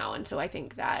it right now. And so I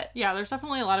think that Yeah, there's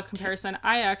definitely a lot of comparison.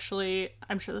 I'm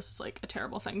sure this is like a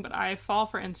terrible thing, but I fall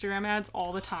for Instagram ads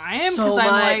all the time So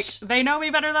I'm much. like, they know me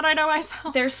better than I know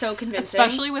myself. they're so convincing.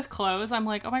 Especially with clothes. I'm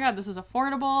like, oh my God, this is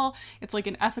affordable. It's like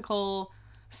an ethical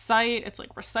site. It's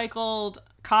like recycled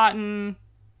cotton.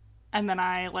 And then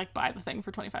I like buy the thing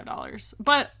for $25.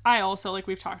 But I also, like,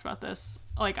 we've talked about this,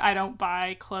 like, I don't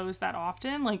buy clothes that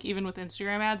often. Like, even with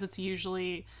Instagram ads, it's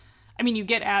usually, I mean, you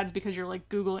get ads because you're like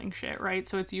Googling shit, right?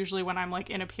 So it's usually when I'm like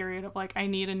in a period of like, I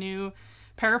need a new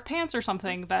pair of pants or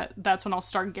something, that's when I'll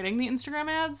start getting the Instagram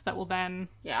ads that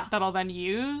I'll then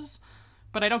use.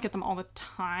 But I don't get them all the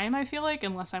time, I feel like,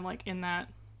 unless I'm like in that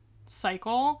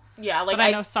cycle. Yeah, like but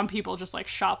I know some people just like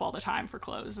shop all the time for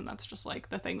clothes, and that's just like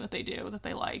the thing that they do, that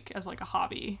they like as like a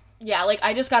hobby. Yeah, like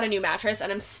I just got a new mattress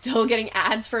and I'm still getting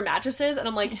ads for mattresses and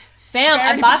I'm like, fam, I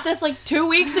already bought this like 2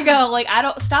 weeks ago. Like I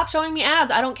don't, stop showing me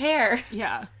ads. I don't care.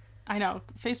 Yeah, I know.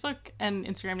 Facebook and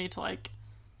Instagram need to like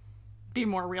be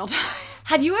more real time.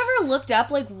 Have you ever looked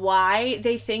up like why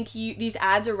they think these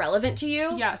ads are relevant to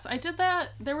you? Yes, I did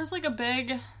that. There was like a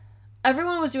big...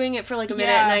 Everyone was doing it for like a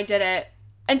minute Yeah. and I did it.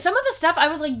 And some of the stuff I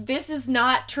was like, this is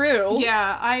not true.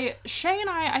 Yeah, Shay and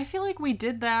I feel like we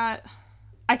did that.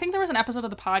 I think there was an episode of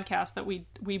the podcast that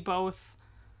we both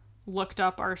looked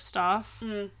up our stuff.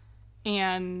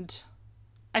 And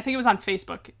I think it was on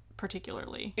Facebook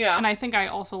particularly. Yeah. And I think I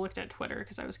also looked at Twitter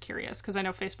because I was curious, because I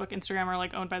know Facebook, Instagram are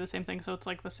like owned by the same thing, so it's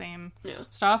like the same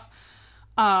stuff.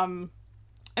 And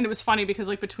it was funny because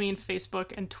like between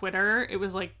Facebook and Twitter, it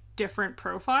was like different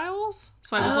profiles.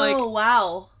 So I was like, oh,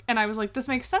 wow. and I was like, this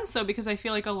makes sense though, because I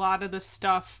feel like a lot of this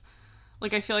stuff,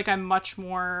 like I feel like I'm much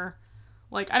more,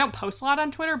 like I don't post a lot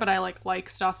on Twitter, but I like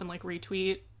stuff and like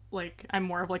retweet. Like I'm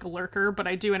more of like a lurker, but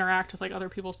I do interact with like other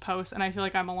people's posts, and I feel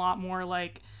like I'm a lot more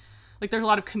like there's a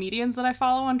lot of comedians that I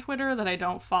follow on Twitter that I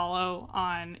don't follow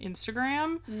on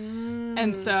Instagram.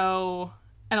 And so,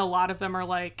 and a lot of them are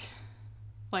like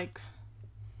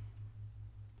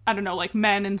I don't know, like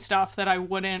men and stuff that I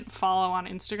wouldn't follow on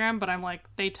Instagram, but I'm like,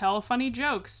 they tell funny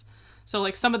jokes. So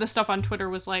like some of the stuff on Twitter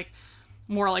was like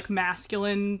more like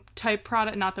masculine type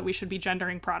product, not that we should be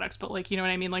gendering products, but like, you know what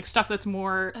I mean? Like stuff that's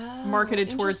more marketed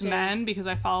towards men, because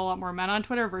I follow a lot more men on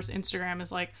Twitter, versus Instagram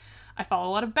is like, I follow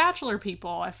a lot of Bachelor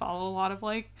people. I follow a lot of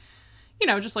like, you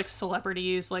know, just like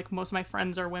celebrities. Like most of my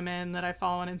friends are women that I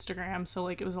follow on Instagram. So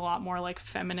like it was a lot more like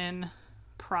feminine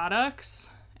products.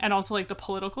 And also like the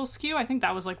political skew. I think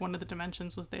that was like one of the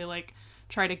dimensions, was they like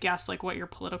try to guess like what your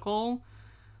political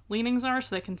leanings are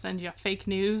so they can send you fake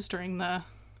news during the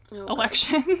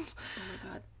elections. Oh my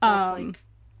God. That's like...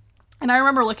 And I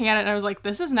remember looking at it and I was like,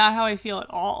 this is not how I feel at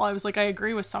all. I was like, I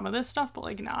agree with some of this stuff, but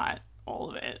like not all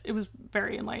of it. It was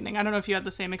very enlightening. I don't know if you had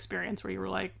the same experience where you were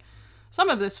like, some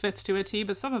of this fits to a T,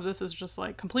 but some of this is just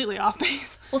like completely off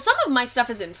base. Well, some of my stuff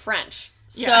is in French.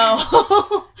 Yeah.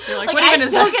 So You're like, like what I even is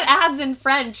still this? get ads in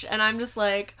French and I'm just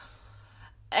like,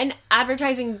 and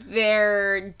advertising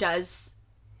there does,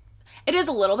 it is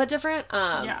a little bit different.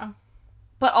 Yeah.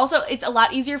 But also it's a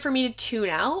lot easier for me to tune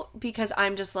out, because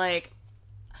I'm just like,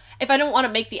 if I don't want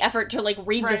to make the effort to like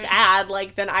read this Right. ad,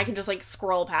 like then I can just like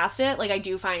scroll past it. Like I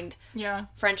do find Yeah.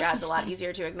 French That's ads a lot interesting.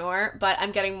 easier to ignore, but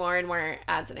I'm getting more and more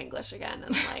ads in English again.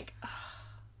 And I'm like,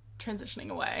 Transitioning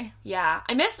away. yeah.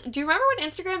 Do you remember when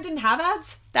Instagram didn't have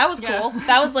ads? That was Yeah. cool.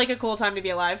 That was like a cool time to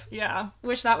be alive. Yeah.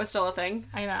 Wish that was still a thing.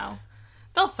 I know.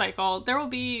 They'll cycle. There will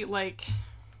be like,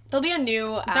 There'll be a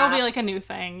new app. there'll be like a new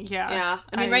thing. Yeah. Yeah.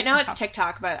 I mean, right now it's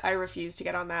TikTok, but I refuse to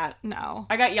get on that. No.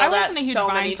 I got yelled I at wasn't a huge so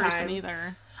Vine many person times.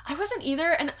 either. I wasn't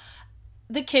either, and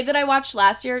the kid that I watched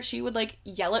last year, she would like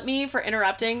yell at me for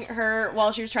interrupting her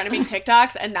while she was trying to make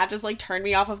TikToks, and that just like turned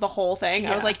me off of the whole thing.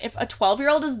 I was Yeah. like, if a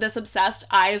 12-year-old is this obsessed,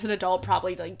 I as an adult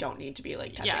probably like don't need to be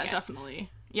like touching Yeah, it. definitely.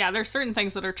 Yeah, there's certain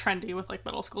things that are trendy with like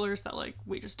middle schoolers that like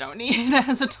we just don't need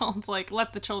as adults. Like,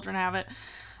 let the children have it.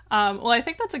 Well, I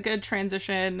think that's a good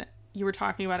transition. You were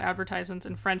talking about advertisements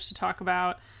in French to talk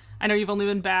about. I know you've only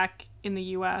been back in the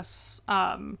U.S.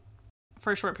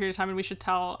 For a short period of time, and we should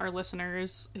tell our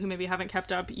listeners who maybe haven't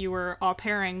kept up, you were au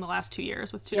pairing the last 2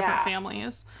 years with two different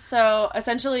families. So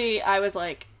essentially, I was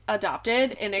like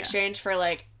adopted in exchange for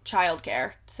like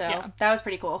childcare. So Yeah. that was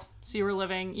pretty cool. So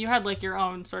you had like your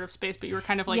own sort of space, but you were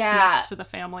kind of like Yeah. next to the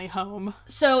family home.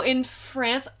 So in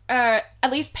France,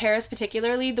 at least Paris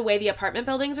particularly, the way the apartment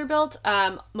buildings are built,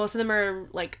 most of them are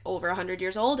like over 100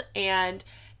 years old, and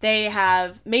they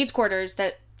have maids' quarters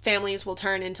that families will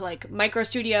turn into like micro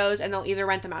studios, and they'll either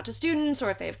rent them out to students, or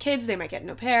if they have kids, they might get an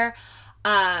au pair.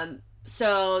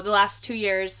 So the last 2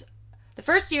 years, the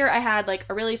first year I had like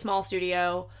a really small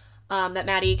studio, that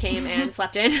Maddie came and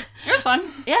slept in. It was fun.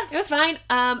 Yeah, it was fine.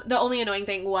 The only annoying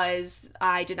thing was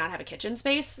I did not have a kitchen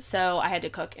space, so I had to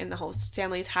cook in the host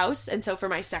family's house. And so for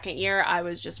my second year, I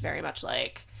was just very much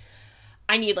like,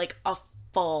 I need like a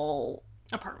full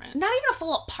apartment. Not even a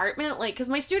full apartment, like, because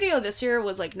my studio this year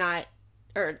was like not,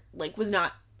 or like was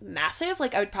not massive.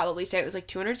 Like I would probably say it was like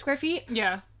 200 square feet.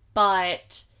 Yeah.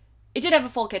 But it did have a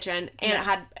full kitchen, and Yeah. it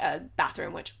had a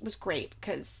bathroom, which was great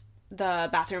because the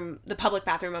public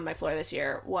bathroom on my floor this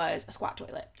year was a squat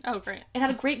toilet. Oh, great. It had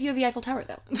a great view of the Eiffel Tower,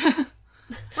 though. Worth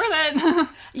it.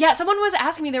 Yeah, someone was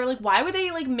asking me, they were like, why would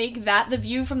they, like, make that the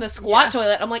view from the squat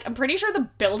toilet? I'm like, I'm pretty sure the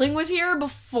building was here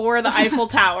before the Eiffel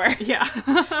Tower. Yeah.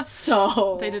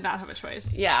 So. They did not have a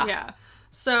choice. Yeah. Yeah.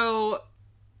 So,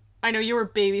 I know you were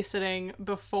babysitting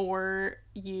before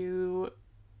you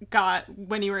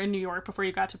when you were in New York, before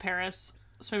you got to Paris.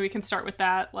 So maybe we can start with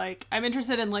that. Like, I'm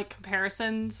interested in, like,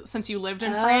 comparisons since you lived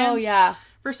in France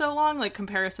for so long, like,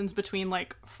 comparisons between,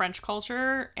 like, French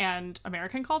culture and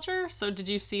American culture. So did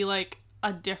you see, like,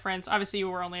 a difference? Obviously, you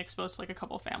were only exposed to, like, a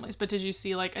couple of families, but did you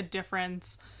see, like, a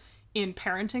difference in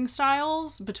parenting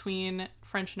styles between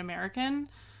French and American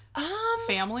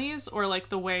families, or, like,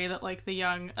 the way that, like, the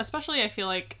young, especially I feel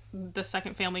like the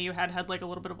second family you had, like, a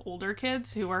little bit of older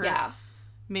kids who are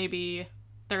maybe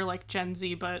they're, like, Gen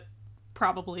Z, but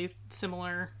probably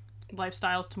similar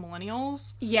lifestyles to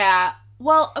millennials. Yeah.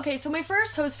 Well, okay, so my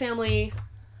first host family,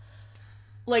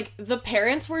 like, the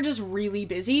parents were just really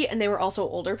busy, and they were also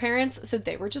older parents, so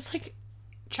they were just, like,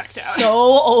 checked out.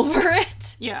 So over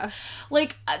it. Yeah.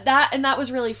 Like, that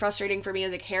was really frustrating for me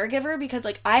as a caregiver, because,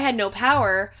 like, I had no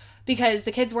power because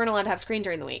the kids weren't allowed to have screen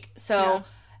during the week. So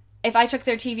if I took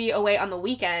their TV away on the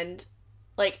weekend,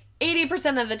 like,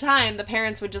 80% of the time, the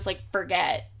parents would just, like,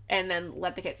 forget and then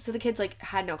let the kids. So the kids, like,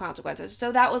 had no consequences.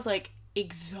 So that was, like,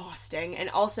 exhausting. And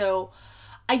also,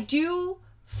 I do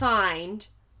find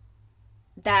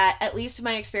that, at least in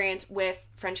my experience with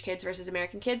French kids versus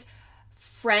American kids,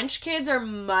 French kids are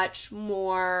much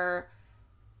more...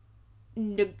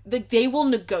 they will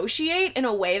negotiate in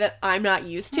a way that I'm not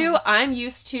used to. I'm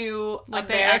used to like,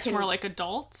 American... they act more like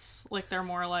adults? Like, they're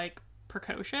more, like,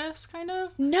 precocious, kind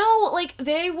of? No, like,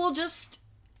 they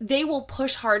will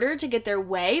push harder to get their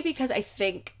way, because I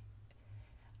think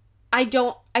in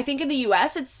the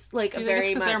US it's, like, Do you very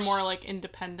think it's much... because they're more, like,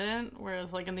 independent,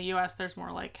 whereas, like, in the US there's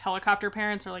more, like, helicopter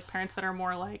parents, or, like, parents that are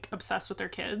more, like, obsessed with their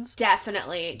kids?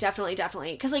 Definitely.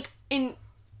 Because, like, in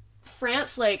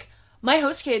France, like, my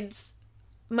host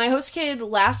kid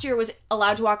last year was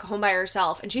allowed to walk home by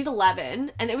herself, and she's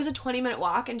 11, and it was a 20-minute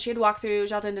walk, and she had to walk through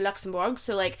Jardin de Luxembourg,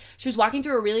 so, like, she was walking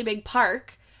through a really big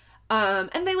park,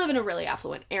 and they live in a really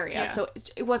affluent area, so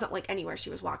it wasn't, like, anywhere she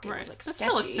was walking. It was, like, It's sketchy.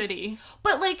 still a city.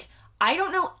 But, like, I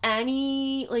don't know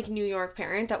any, like, New York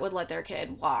parent that would let their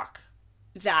kid walk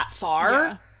that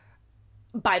far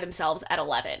by themselves at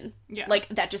 11. Yeah. Like,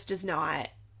 that just does not...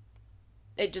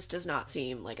 It just does not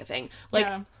seem like a thing. Like,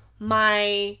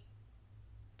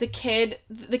 the kids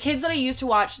that I used to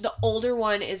watch, the older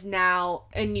one is now,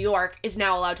 in New York, is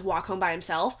now allowed to walk home by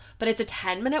himself, but it's a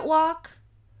 10-minute walk.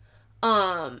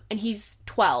 And he's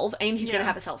 12, and he's gonna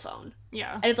have a cell phone.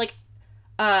 Yeah. And it's like,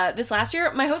 this last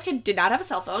year, my host kid did not have a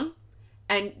cell phone.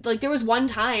 And, like, there was one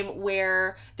time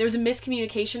where there was a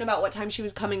miscommunication about what time she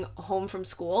was coming home from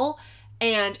school,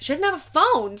 and she didn't have a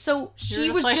phone, so she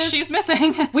was like, just... she's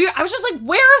missing. I was just like,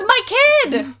 where's my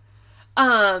kid?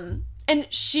 And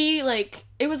she, like,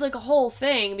 it was, like, a whole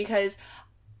thing, because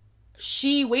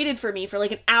she waited for me for,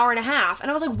 like, an hour and a half, and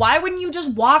I was like, why wouldn't you just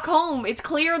walk home? It's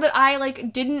clear that I,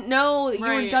 like, didn't know that you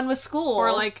were done with school.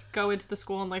 Or, like, go into the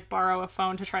school and, like, borrow a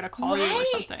phone to try to call you or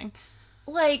something.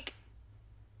 Like...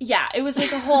 Yeah, it was,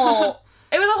 like, a whole...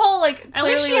 It was a whole, like, At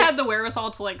least she had the wherewithal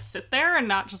to, like, sit there and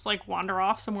not just, like, wander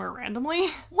off somewhere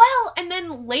randomly. Well, and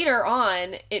then later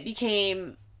on, it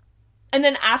became... And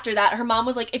then after that, her mom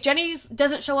was like, if Jenny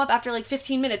doesn't show up after, like,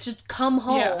 15 minutes, just come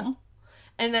home.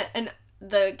 Yeah. And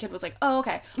the kid was like, oh,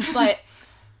 okay. But,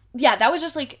 yeah, that was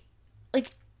just, like,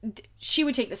 she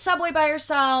would take the subway by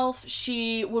herself.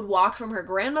 She would walk from her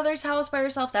grandmother's house by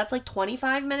herself. That's, like,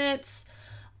 25 minutes.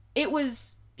 It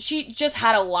was... She just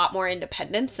had a lot more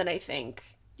independence than I think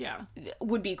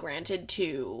would be granted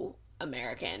to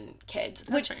American kids.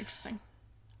 That's very interesting.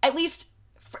 At least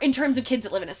in terms of kids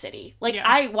that live in a city. Like,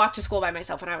 I walked to school by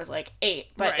myself when I was, like, 8,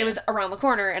 but it was around the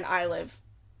corner, and I was,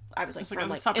 like, from,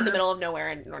 like, in the middle of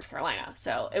nowhere in North Carolina.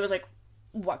 So it was, like,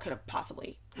 what could have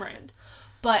possibly happened?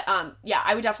 But, yeah,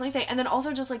 I would definitely say, and then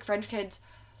also just, like, French kids...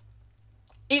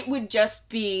 It would just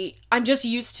be, I'm just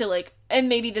used to, like, and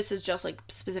maybe this is just, like,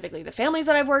 specifically the families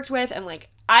that I've worked with, and, like,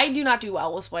 I do not do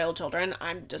well with spoiled children.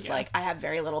 I'm just, like, I have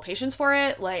very little patience for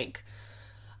it. Like,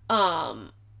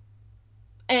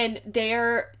 And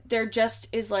there just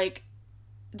is like,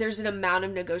 there's an amount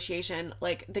of negotiation.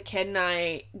 Like, the kid and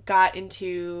I got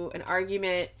into an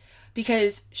argument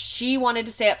because she wanted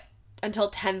to stay up until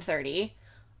 10:30.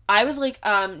 I was like,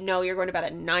 no, you're going to bed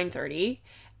at 9:30.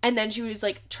 And then she was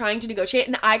like trying to negotiate,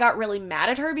 and I got really mad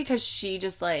at her because she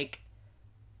just like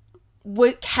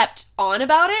kept on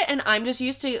about it, and I'm just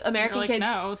used to American You're like, kids.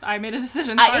 No, I made a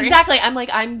decision. Sorry. Exactly.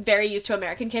 I'm very used to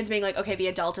American kids being like, okay, the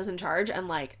adult is in charge, and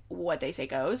like what they say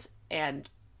goes. And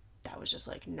that was just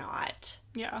like not.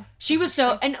 Yeah. She was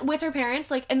so, and with her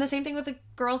parents, like, and the same thing with the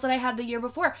girls that I had the year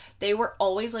before, they were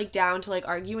always like down to like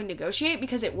argue and negotiate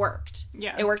because it worked.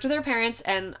 Yeah. It worked with their parents,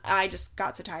 and I just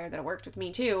got so tired that it worked with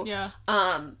me too. Yeah.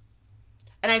 And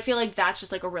I feel like that's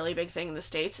just like a really big thing in the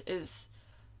States is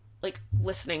like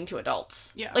listening to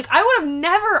adults. Yeah. Like, I would have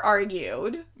never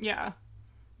argued. Yeah.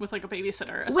 With like a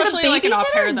babysitter. With a Especially like an au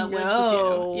pair that no. lives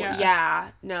with you. Yeah,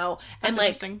 no. That's and like,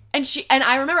 interesting. and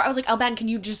I remember I was like, "Oh, Ben, can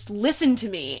you just listen to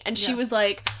me?" And she was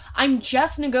like, "I'm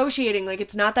just negotiating. Like,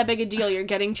 it's not that big a deal. You're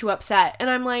getting too upset." And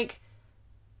I'm like,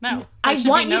 No. I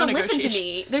want you to listen to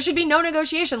me. There should be no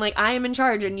negotiation. Like, I am in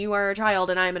charge and you are a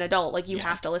child and I am an adult. Like, you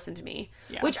have to listen to me.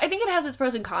 Yeah. Which I think it has its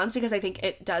pros and cons because I think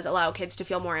it does allow kids to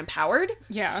feel more empowered.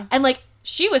 Yeah. And like,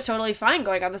 she was totally fine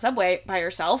going on the subway by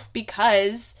herself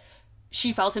because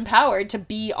she felt empowered to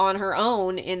be on her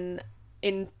own in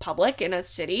public in a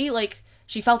city. Like,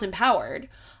 she felt empowered,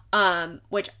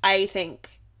 which I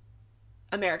think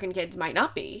American kids might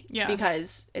not be. Yeah.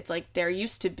 Because it's like they're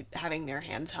used to having their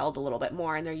hands held a little bit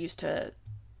more, and they're used to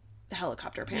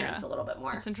helicopter parents a little bit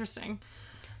more. That's interesting.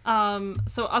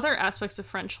 So other aspects of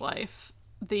French life,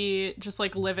 the just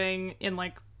like living in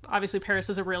like, obviously Paris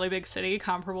is a really big city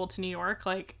comparable to New York.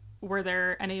 Like, were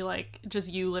there any like just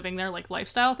you living there like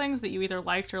lifestyle things that you either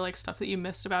liked or like stuff that you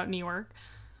missed about New York?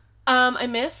 I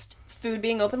missed food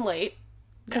being open late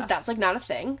because that's like not a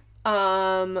thing.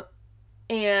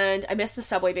 And I missed the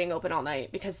subway being open all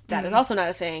night because that is also not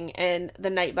a thing. And the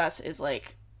night bus is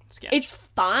like, Sketch. it's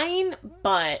fine,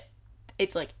 but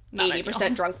it's like Not 80%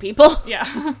 ideal. drunk people.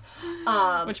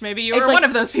 Yeah. Which maybe you it's were like- one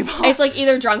of those people. It's like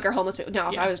either drunk or homeless people. No,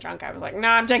 if Yeah. I was drunk, I was like,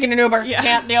 nah, I'm taking an Uber. Yeah.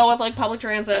 Can't deal with like public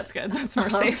transit. That's good. That's more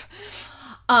safe.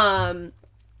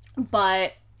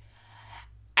 But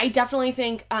I definitely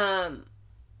think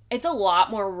it's a lot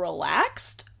more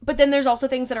relaxed, but then there's also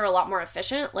things that are a lot more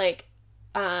efficient. Like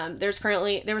there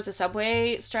was a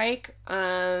subway strike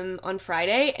on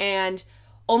Friday, and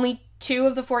only 2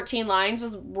 of the 14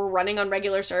 lines were running on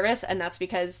regular service, and that's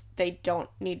because they don't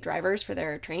need drivers for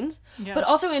their trains. Yeah. But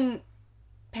also in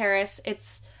Paris,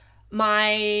 it's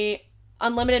my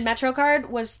unlimited Metro card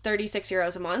was 36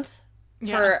 euros a month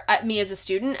for me as a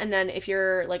student, and then if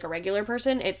you're like a regular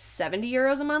person, it's 70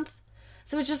 euros a month.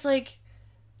 So it's just like,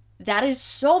 that is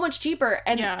so much cheaper,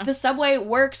 and the subway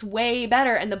works way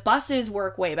better, and the buses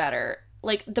work way better.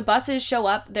 Like, the buses show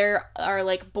up, there are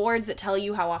like boards that tell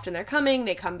you how often they're coming.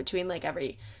 They come between like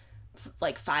every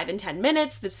like 5 and 10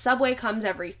 minutes. The subway comes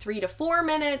every 3 to 4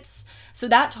 minutes. So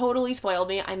that totally spoiled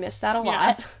me. I missed that a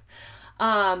lot.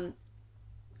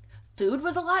 Food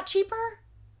was a lot cheaper.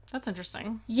 That's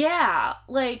interesting. Yeah,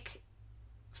 like,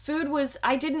 food was,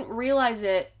 I didn't realize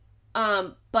it,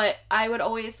 but I would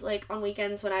always, like, on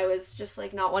weekends when I was just,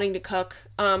 like, not wanting to cook,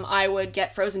 I would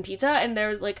get frozen pizza, and there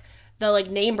was, like, the,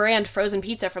 like, name brand frozen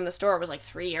pizza from the store was, like,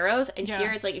 3 euros, and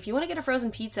here it's, like, if you want to get a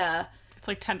frozen pizza, it's,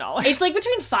 like, $10. It's, like,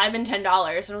 between $5 and $10, and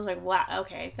I was like, wow,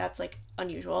 okay, that's, like,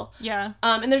 unusual. Yeah.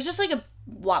 And there's just, like, a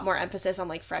lot more emphasis on,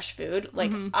 like, fresh food.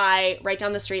 Like, right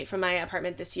down the street from my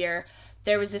apartment this year,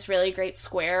 there was this really great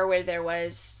square where there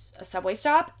was a subway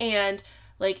stop, and,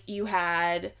 like, you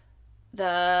had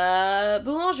the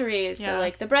boulangeries, so,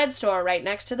 like, the bread store right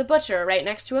next to the butcher, right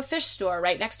next to a fish store,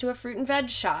 right next to a fruit and veg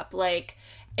shop. Like,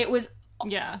 it was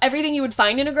everything you would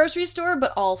find in a grocery store,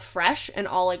 but all fresh and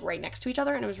all, like, right next to each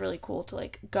other, and it was really cool to,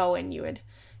 like, go and you would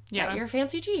get your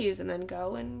fancy cheese, and then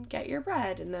go and get your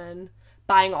bread, and then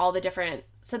buying all the different...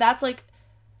 So that's, like,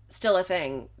 still a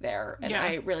thing there, and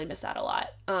I really miss that a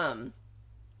lot.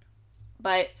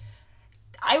 But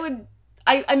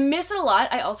I miss it a lot.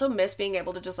 I also miss being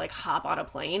able to just, like, hop on a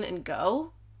plane and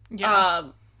go. Yeah.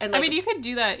 And, like, I mean, you could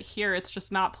do that here. It's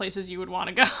just not places you would want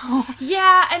to go.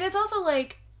 Yeah, and it's also,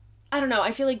 like, I don't know.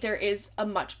 I feel like there is a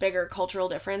much bigger cultural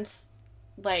difference.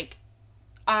 Like,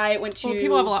 I went to... Well,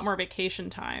 people have a lot more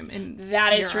vacation time in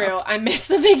That is Europe. true. I miss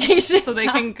the vacation So they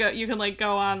time. can go, you can, like,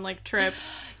 go on, like,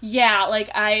 trips. Yeah, like,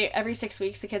 every 6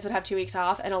 weeks, the kids would have 2 weeks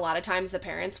off, and a lot of times the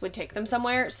parents would take them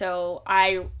somewhere, so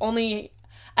I only...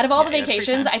 Out of all the you had free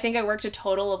vacations, time. I think I worked a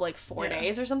total of, like, 4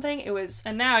 days or something. It was...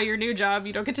 And now, your new job,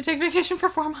 you don't get to take vacation for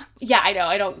 4 months. Yeah, I know.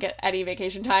 I don't get any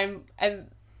vacation time, and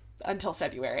until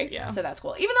February. Yeah. So that's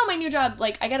cool. Even though my new job,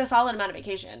 like, I get a solid amount of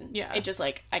vacation. Yeah. It just,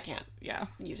 like, I can't Yeah.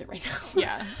 use it right now.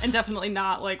 Yeah. And definitely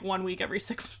not, like, 1 week every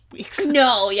 6 weeks.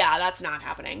 No, yeah, that's not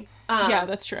happening. Yeah,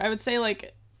 that's true. I would say,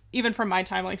 like, even from my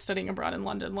time, like, studying abroad in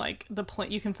London, like,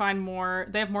 you can find more,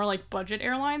 they have more, like, budget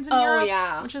airlines in Europe,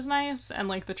 yeah. which is nice, and,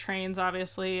 like, the trains,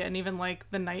 obviously, and even, like,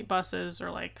 the night buses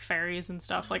or, like, ferries and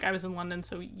stuff. Like, I was in London,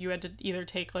 so you had to either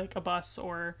take, like, a bus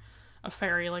or a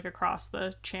ferry, like, across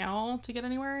the channel to get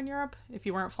anywhere in Europe if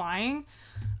you weren't flying.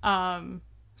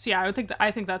 So, yeah,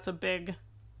 I think that's a big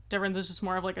difference. It's just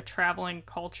more of, like, a traveling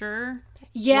culture.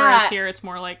 Yeah. Whereas here, it's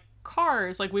more, like,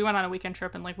 cars. Like, we went on a weekend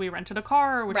trip and, like, we rented a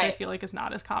car, which I Right. feel like is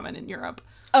not as common in Europe.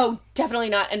 Oh, definitely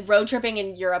not. And road tripping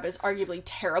in Europe is arguably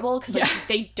terrible because, like,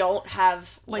 they don't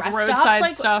have Like, rest roadside stops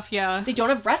like stuff, yeah. they don't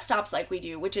have rest stops like we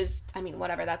do, which is, I mean,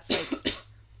 whatever, that's like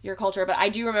your culture. But I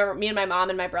do remember me and my mom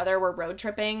and my brother were road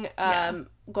tripping,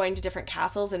 going to different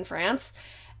castles in France,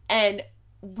 and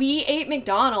we ate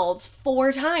McDonald's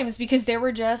 4 times because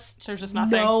there's just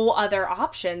nothing. no other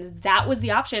options. That was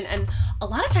the option. And a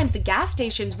lot of times the gas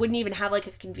stations wouldn't even have, like, a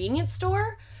convenience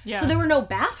store. Yeah. So there were no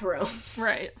bathrooms.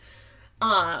 Right.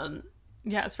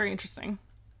 Yeah, it's very interesting.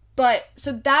 But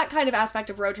so that kind of aspect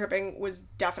of road tripping was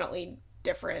definitely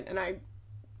different, and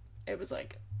it was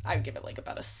like, I'd give it like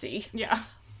about a C. Yeah.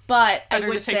 But Better I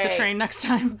would to take the train next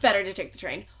time. better to take the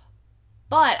train.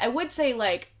 But I would say,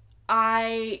 like,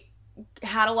 I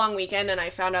had a long weekend and I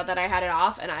found out that I had it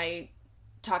off, and I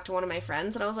talked to one of my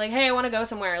friends and I was like, hey, I want to go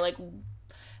somewhere, like,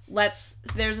 there's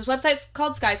this website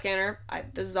called Skyscanner.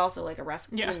 This is also like a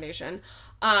recommendation.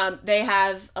 They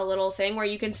have a little thing where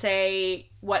you can say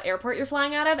what airport you're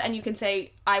flying out of, and you can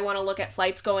say, I want to look at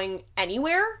flights going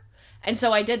anywhere. And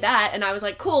so I did that, and I was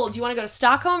like, cool, do you want to go to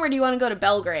Stockholm or do you want to go to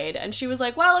Belgrade? And she was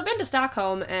like, well, I've been to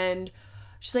Stockholm, and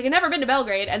she's like, I've never been to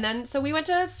Belgrade. And then so we went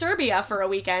to Serbia for a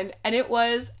weekend, and it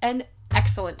was an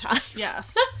excellent time.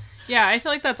 Yes. Yeah, I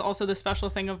feel like that's also the special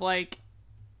thing of, like,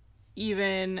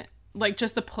 even, like,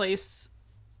 just the place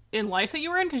in life that you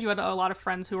were in, because you had a lot of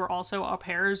friends who were also au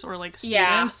pairs or, like,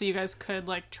 students, so you guys could,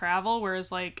 like, travel,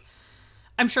 whereas, like,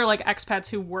 I'm sure, like, expats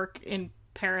who work in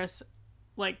Paris,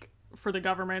 like, for the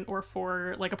government or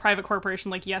for, like, a private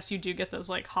corporation, like, yes, you do get those,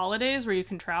 like, holidays where you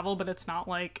can travel, but it's not,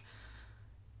 like,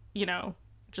 you know,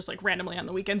 just, like, randomly on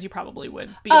the weekends you probably would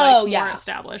be, like, more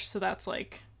established, so that's,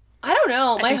 like, I don't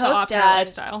know. My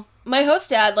host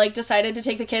dad, like, decided to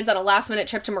take the kids on a last-minute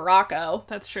trip to Morocco.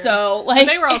 That's true. So, like...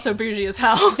 But they were also bougie as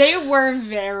hell. They were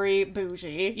very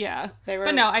bougie. Yeah. They were...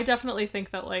 But no, I definitely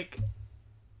think that, like,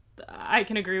 I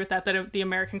can agree with that the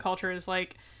American culture is,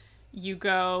 like, you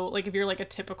go... Like, if you're, like, a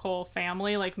typical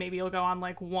family, like, maybe you'll go on,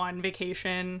 like, one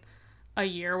vacation a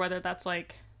year, whether that's,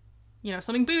 like, you know,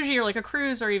 something bougie or, like, a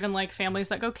cruise, or even, like, families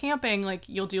that go camping. Like,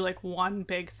 you'll do, like, one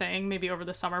big thing maybe over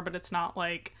the summer, but it's not,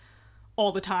 like...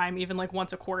 all the time, even like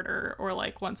once a quarter or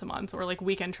like once a month, or like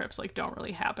weekend trips like don't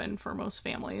really happen for most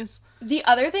families. The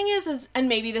other thing is and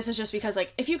maybe this is just because,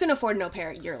 like, if you can afford an au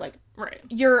pair, you're like, right,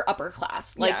 you're upper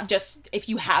class, like, just if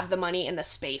you have the money and the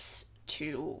space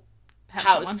to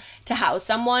house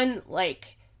someone,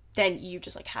 like, then you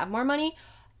just, like, have more money.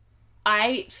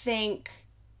 I think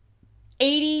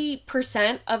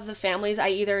 80% of the families I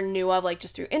either knew of, like,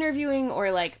 just through interviewing,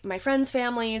 or like my friends'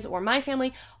 families or my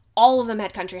family, all of them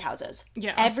had country houses.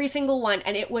 Yeah. Every single one.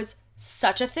 And it was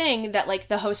such a thing that, like,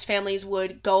 the host families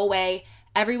would go away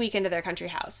every weekend to their country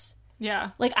house.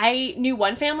 Yeah. Like, I knew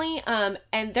one family,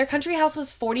 and their country house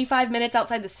was 45 minutes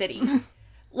outside the city.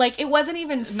 Like, it wasn't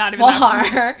even not far.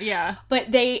 Even that far. Yeah.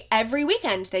 But every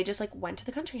weekend, they just, like, went to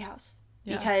the country house.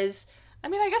 Yeah. Because... I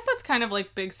mean, I guess that's kind of,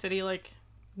 like, big city, like,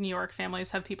 New York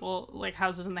families have people, like,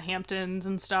 houses in the Hamptons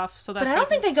and stuff, so that's... But I don't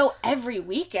think they go every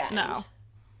weekend. No.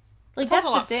 Like, that's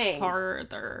the thing.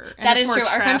 Farther. And that is true.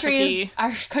 Our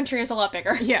country is a lot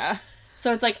bigger. Yeah.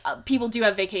 So it's like people do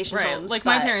have vacation homes. Like,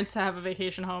 my parents have a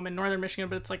vacation home in northern Michigan,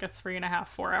 but it's like a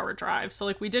 3.5-4 hour drive. So,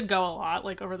 like, we did go a lot,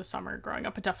 like, over the summer growing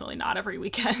up, but definitely not every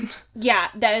weekend. Yeah,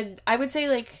 I would say,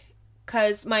 like,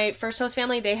 because my first host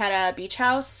family, they had a beach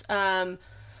house,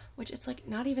 which it's like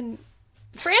not even...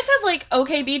 France has, like,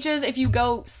 okay beaches if you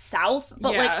go south,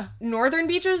 but, like, northern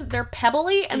beaches, they're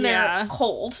pebbly and they're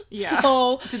cold. Yeah.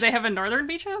 So... Did they have a northern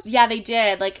beach house? Yeah, they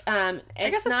did. Like, I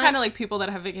guess it's kind of like people that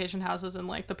have vacation houses in,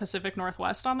 like, the Pacific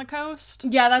Northwest on the coast.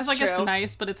 Yeah, that's like, true. It's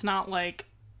nice, but it's not, like,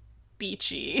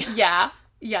 beachy. Yeah.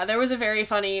 Yeah, there was a very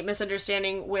funny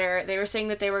misunderstanding where they were saying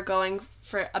that they were going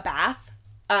for a bath.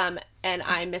 And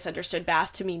I misunderstood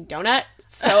bath to mean donut.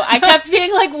 So I kept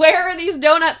being like, where are these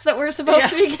donuts that we're supposed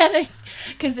to be getting?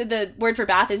 Because the word for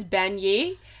bath is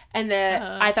beignet. And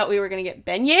I thought we were going to get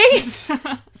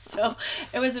beignets. So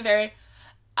it was a very...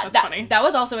 That's funny. That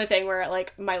was also a thing where,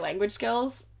 like, my language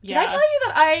skills. Did I Yeah. tell you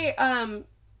that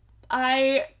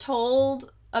I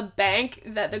told a bank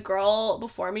that the girl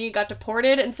before me got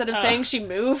deported instead of saying she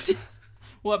moved?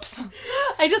 Whoops.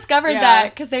 I discovered Yeah. that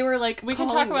because they were, like, We can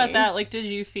talk about that. Like, did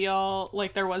you feel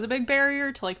like there was a big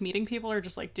barrier to, like, meeting people or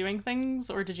just, like, doing things?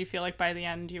 Or did you feel like by the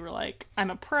end you were like,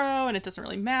 I'm a pro and it doesn't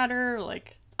really matter?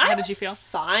 Like, how did you feel?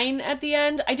 Fine at the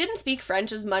end. I didn't speak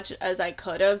French as much as I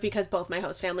could have because both my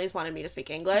host families wanted me to speak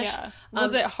English. Yeah.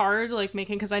 Was it hard, like,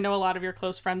 making, because I know a lot of your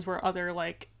close friends were other,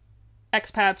 like,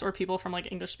 expats or people from,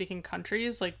 like, English-speaking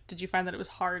countries. Like, did you find that it was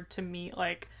hard to meet,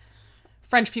 like,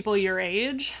 French people your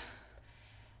age?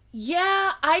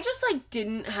 Yeah, I just, like,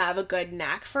 didn't have a good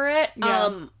knack for it. Yeah.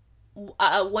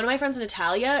 One of my friends,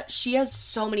 Natalia, she has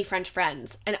so many French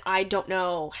friends, and I don't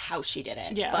know how she did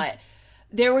it. Yeah. But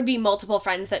there would be multiple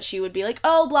friends that she would be like,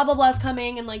 oh, blah, blah, blah's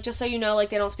coming, and, like, just so you know, like,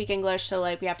 they don't speak English, so,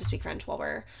 like, we have to speak French while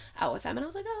we're out with them. And I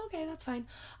was like, oh, okay, that's fine.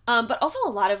 But also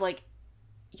a lot of, like,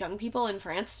 young people in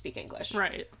France speak English.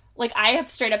 Right. Like, I have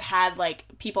straight up had, like,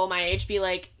 people my age be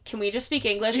like, can we just speak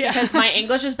English? Yeah. Because my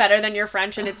English is better than your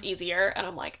French and it's easier. And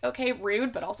I'm like, okay,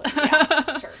 rude, but also,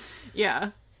 yeah, sure. Yeah.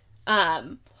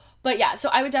 But yeah, so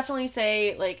I would definitely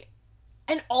say, like,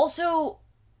 and also,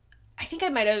 I think I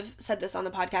might have said this on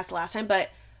the podcast last time, but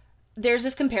there's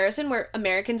this comparison where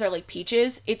Americans are like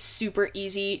peaches. It's super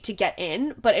easy to get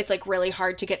in, but it's, like, really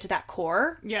hard to get to that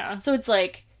core. Yeah. So it's,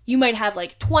 like, you might have,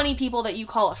 like, 20 people that you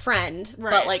call a friend,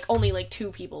 Right. but, like, only, like,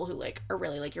 2 people who, like, are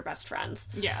really, like, your best friends.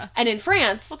 Yeah. And in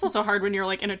France, It's also hard when you're,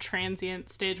 like, in a transient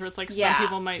stage where it's, like, Yeah. some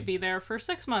people might be there for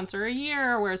 6 months or a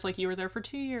year, whereas, like, you were there for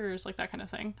 2 years, like, that kind of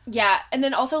thing. yeah, and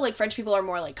then also, like, French people are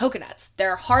more like coconuts.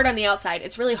 They're hard on the outside.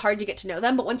 It's really hard to get to know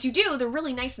them, but once you do, they're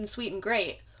really nice and sweet and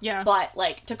great. Yeah. But,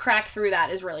 like, to crack through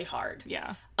that is really hard.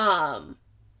 Yeah.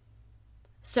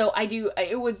 So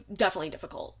it was definitely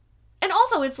difficult. And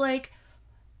also, it's like,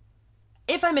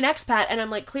 if I'm an expat and I'm,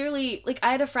 like, clearly, like,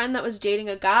 I had a friend that was dating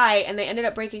a guy and they ended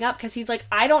up breaking up because he's like,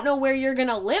 I don't know where you're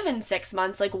gonna live in 6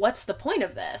 months. Like, what's the point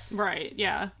of this? Right,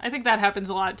 yeah. I think that happens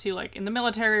a lot, too, like, in the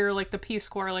military or, like, the Peace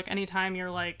Corps, like, anytime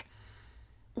you're, like,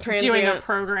 Transient. doing a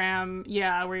program,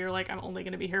 yeah, where you're like, I'm only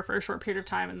going to be here for a short period of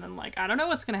time, and then, like, I don't know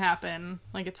what's going to happen.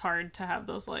 Like, it's hard to have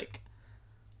those, like,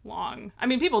 long... I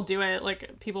mean, people do it,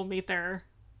 like, people meet their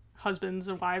husbands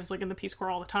and wives, like, in the Peace Corps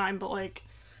all the time, but, like,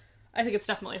 I think it's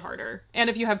definitely harder. And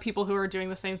if you have people who are doing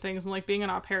the same things, and, like, being an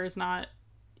au pair is not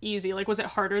easy. Like, was it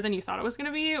harder than you thought it was going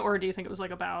to be, or do you think it was,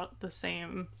 like, about the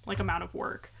same, like, amount of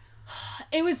work?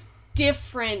 It was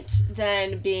different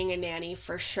than being a nanny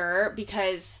for sure,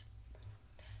 because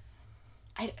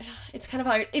it's kind of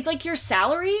hard. It's like you're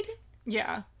salaried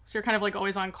Yeah. So you're kind of, like,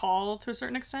 always on call to a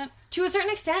certain extent? to a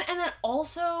certain extent, and then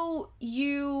also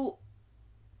you,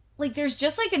 like, there's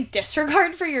just, like, a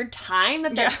disregard for your time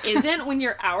that there Yeah. isn't when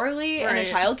you're hourly and a Right.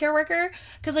 childcare worker.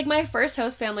 Because, like, my first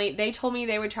host family, they told me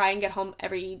they would try and get home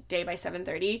every day by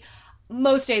 7:30.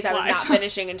 Most days I was Lies. not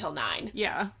finishing until 9.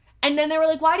 Yeah. And then they were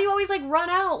like, why do you always, like, run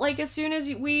out, like, as soon as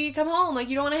we come home? Like,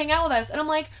 you don't want to hang out with us. And I'm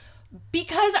like,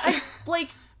 because I, like,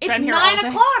 it's Been here 9 all day.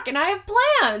 o'clock and I have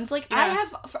plans. Like, I Yeah.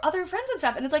 have other friends and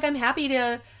stuff. And it's like, I'm happy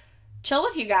to chill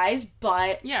with you guys,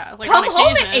 but Yeah. Like, come on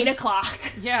home occasion. at 8 o'clock.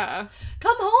 Yeah.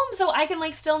 Come home so I can,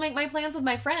 like, still make my plans with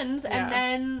my friends Yeah. and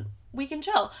then we can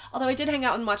chill. Although I did hang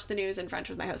out and watch the news in French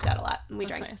with my host dad a lot. And we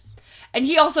That's drank. nice. And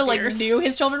he also, like, Beers. knew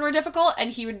his children were difficult,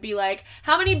 and he would be like,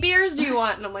 how many beers do you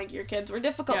want? And I'm like, your kids were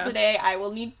difficult Yes. today. I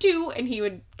will need 2. And he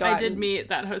would go I out did and- meet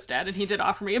that host dad, and he did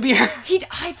offer me a beer.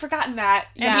 I'd forgotten that.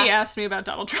 Yeah, And he asked me about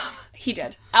Donald Trump. he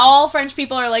did. All French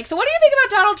people are like, so what do you think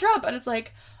about Donald Trump? And it's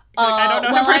like, I don't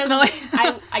know him personally.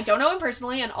 I don't know him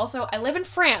personally, and also I live in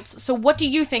France, so what do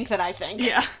you think that I think?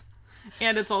 Yeah.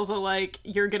 And it's also like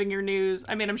you're getting your news.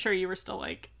 I mean, I'm sure you were still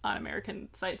like on American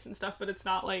sites and stuff, but it's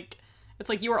not like it's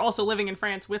like you were also living in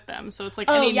France with them. So it's like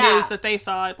any yeah. news that they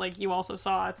saw, like you also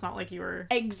saw. It's not like you were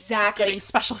Exactly. getting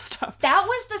special stuff. That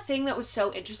was the thing that was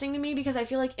so interesting to me, because I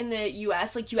feel like in the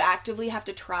US, like, you actively have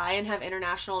to try and have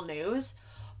international news.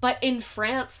 But in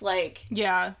France, like,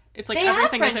 Yeah. It's like They have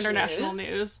everything is French international news.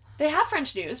 news. they have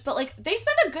French news, but, like, they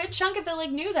spend a good chunk of the, like,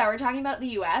 news hour talking about the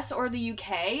US or the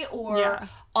UK or Yeah.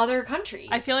 other countries.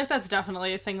 I feel like that's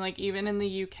definitely a thing. Like even in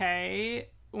the UK,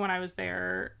 when I was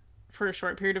there for a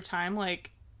short period of time,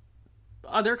 like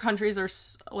other countries are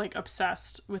like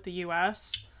obsessed with the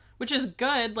US, which is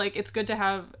good. Like it's good to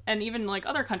have, and even like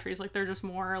other countries, like they're just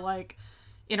more like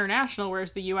international,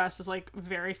 whereas the US is like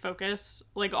very focused.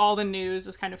 Like all the news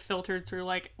is kind of filtered through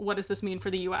like, what does this mean for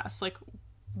the US? Like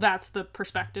that's the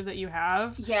perspective that you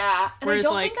have. Yeah. And Whereas I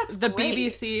don't like think that's the great.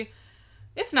 BBC,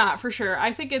 it's not for sure.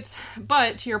 I think it's,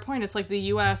 but to your point, it's like the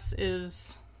US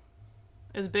is,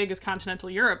 as big as continental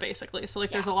Europe, basically. So, like,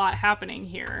 Yeah. there's a lot happening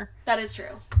here. That is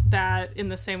true. That, in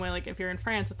the same way, like, if you're in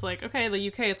France, it's like, okay, the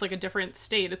UK, it's like a different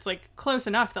state. It's, like, close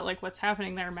enough that, like, what's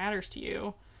happening there matters to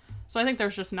you. So I think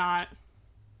there's just not,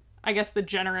 I guess the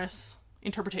generous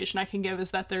interpretation I can give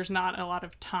is that there's not a lot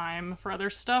of time for other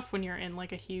stuff when you're in,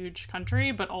 like, a huge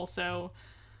country, but also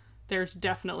there's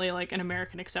definitely, like, an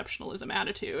American exceptionalism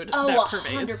attitude that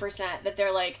pervades. 100%. That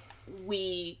they're like,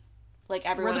 like,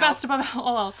 everyone We're the else. best above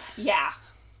all else. Yeah.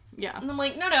 Yeah. And I'm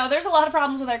like, no, there's a lot of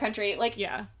problems with our country. Like,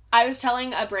 Yeah. I was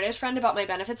telling a British friend about my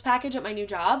benefits package at my new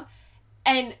job,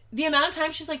 and the amount of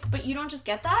time she's like, but you don't just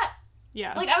get that?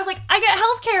 Yeah. Like, I was like, I get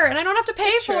healthcare, and I don't have to pay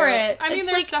It's for true. it. I mean, It's,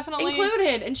 there's like, definitely...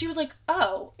 included. And she was like,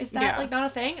 oh, is that, Yeah. like, not a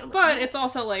thing? I'm like, But "No." it's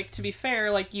also, like, to be fair,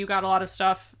 like, you got a lot of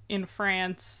stuff in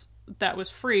France that was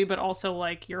free, but also,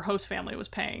 like, your host family was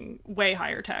paying way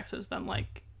higher taxes than,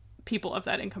 like, people of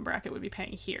that income bracket would be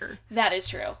paying here. That is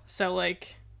true. So,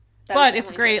 like... That but is it's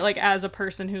definitely great, true. like, as a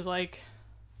person who's, like...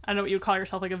 I don't know what you would call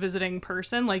yourself, like, a visiting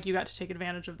person. Like, you got to take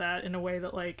advantage of that in a way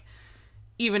that, like...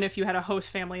 Even if you had a host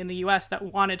family in the US that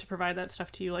wanted to provide that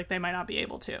stuff to you, like, they might not be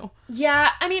able to. Yeah,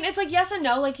 I mean, it's like yes and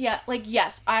no. Like, yeah, like,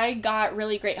 yes, I got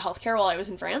really great healthcare while I was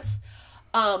in France.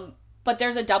 But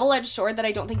there's a double-edged sword that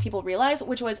I don't think people realize,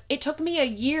 which was it took me a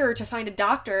year to find a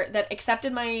doctor that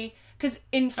accepted my... Because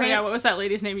in France... Oh, yeah, what was that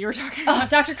lady's name you were talking about?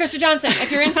 Dr. Krista Johnson.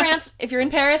 If you're in France, if you're in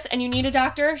Paris and you need a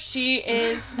doctor, she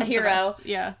is a hero.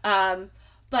 Yeah.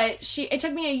 But it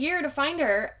took me a year to find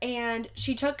her, and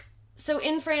she took... So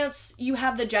in France, you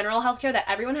have the general healthcare that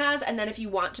everyone has, and then if you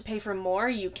want to pay for more,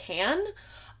 you can.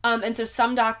 And so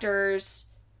some doctors,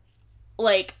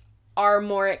 like, are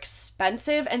more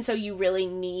expensive, and so you really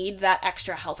need that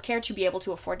extra healthcare to be able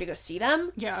to afford to go see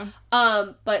them. Yeah.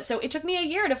 But so it took me a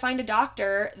year to find a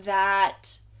doctor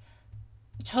that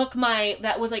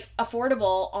was, like,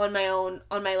 affordable on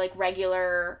my, like,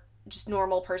 regular, just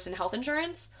normal person health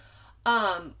insurance.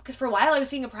 Because for a while I was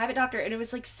seeing a private doctor and it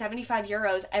was like 75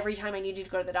 euros every time I needed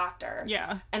to go to the doctor.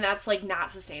 Yeah. And that's, like,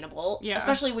 not sustainable. Yeah.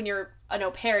 Especially when you're an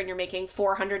au pair and you're making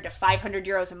 400 to 500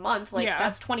 euros a month. Like, Yeah.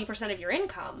 that's 20% of your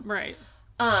income. Right.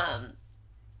 Um,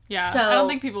 Yeah. So- I don't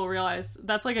think people realize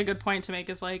that's, like, a good point to make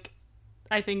is, like,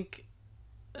 I think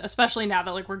especially now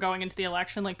that, like, we're going into the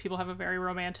election, like, people have a very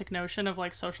romantic notion of,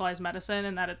 like, socialized medicine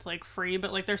and that it's, like, free,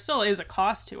 but, like, there still is a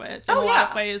cost to it in a lot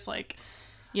of ways, like,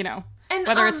 you know, And,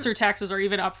 whether it's through taxes or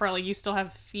even upfront, like, you still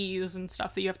have fees and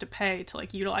stuff that you have to pay to,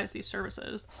 like, utilize these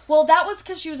services. well, that was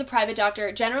because she was a private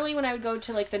doctor. Generally, when I would go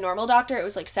to, like, the normal doctor, it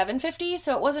was, like, $750,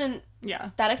 so it wasn't Yeah.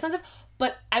 that expensive.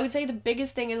 But I would say the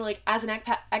biggest thing is, like, as an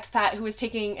expat who is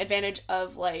taking advantage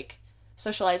of, like,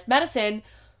 socialized medicine,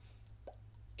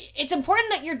 it's important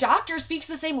that your doctor speaks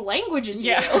the same language as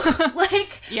you. Yeah.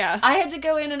 Like, Yeah. I had to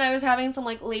go in and I was having some,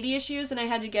 like, lady issues and I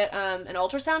had to get an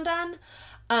ultrasound done.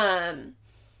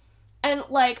 And,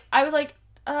 like, I was like,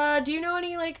 do you know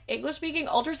any, like, English-speaking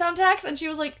ultrasound techs? And she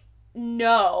was like,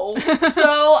 no.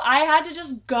 So I had to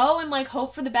just go and, like,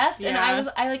 hope for the best. And Yeah.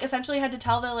 I like, essentially had to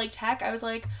tell the, like, tech, I was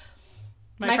like,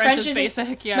 My French is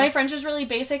basic, yeah. my French is really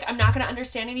basic. I'm not going to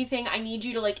understand anything. I need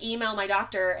you to, like, email my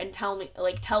doctor and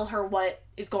tell her what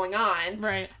is going on.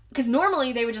 Right. Because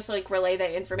normally they would just, like, relay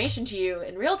the information to you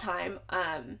in real time.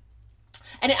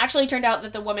 And it actually turned out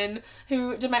that the woman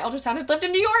who did my ultrasound had lived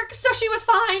in New York, so she was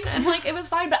fine. And, like, it was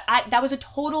fine. But that was a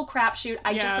total crapshoot.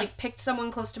 I just, Yeah. like, picked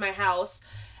someone close to my house.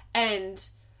 And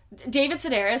David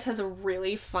Sedaris has a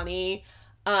really funny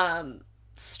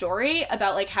story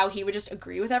about, like, how he would just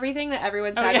agree with everything that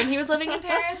everyone said when he was living in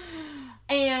Paris.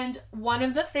 And one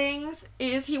of the things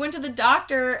is he went to the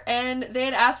doctor and they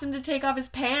had asked him to take off his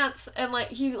pants and, like,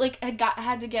 he, like,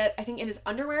 had to get, I think, in his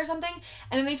underwear or something,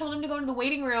 and then they told him to go into the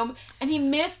waiting room and he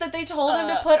missed that they told him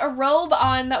to put a robe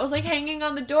on that was, like, hanging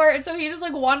on the door, and so he just,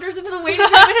 like, wanders into the waiting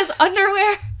room in his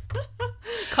underwear.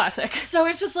 Classic. So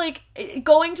it's just, like,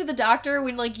 going to the doctor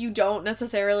when, like, you don't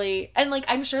necessarily, and, like,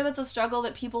 I'm sure that's a struggle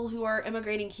that people who are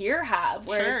immigrating here have,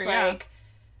 where Sure, it's yeah. like,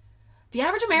 the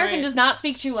average American Right. does not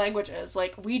speak two languages.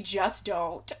 Like, we just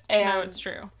don't. And No, it's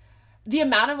true. the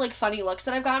amount of, like, funny looks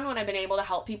that I've gotten when I've been able to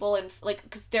help people, and, like,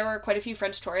 because there were quite a few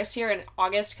French tourists here in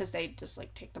August because they just,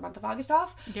 like, take the month of August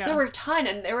off. Yeah. So there were a ton,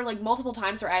 and there were, like, multiple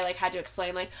times where I, like, had to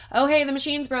explain, like, oh, hey, the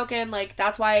machine's broken, like,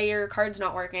 that's why your card's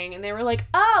not working. And they were like,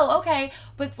 oh, okay.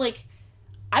 But, like,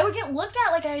 I would get looked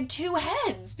at like I had two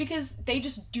heads because they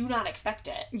just do not expect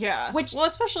it. Yeah. Which- well,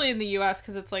 especially in the U.S.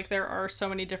 because it's like there are so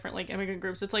many different like immigrant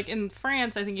groups. It's like in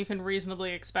France, I think you can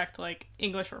reasonably expect like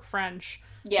English or French.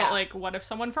 Yeah. But like, what if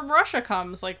someone from Russia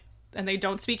comes like and they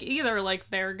don't speak either? Like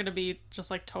they're gonna be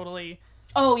just like totally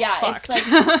Oh, yeah. fucked.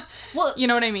 It's like, well, you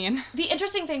know what I mean? the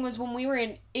interesting thing was when we were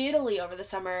in Italy over the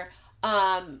summer,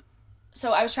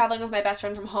 so I was traveling with my best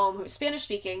friend from home who was Spanish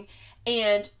speaking,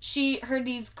 and she heard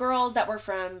these girls that were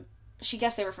from, she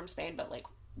guessed they were from Spain, but like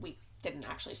we didn't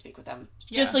actually speak with them,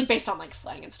 just like based on like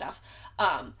slang and stuff.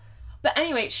 But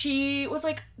anyway, she was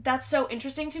like, that's so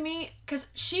interesting to me, because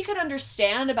she could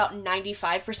understand about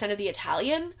 95% of the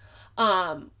Italian,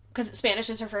 because Spanish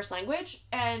is her first language,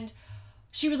 and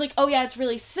she was like, oh yeah, it's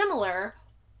really similar,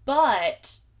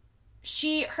 but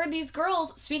she heard these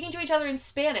girls speaking to each other in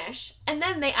Spanish, and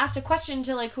then they asked a question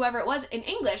to like whoever it was in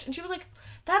English, and she was like,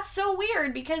 that's so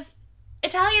weird, because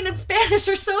Italian and Spanish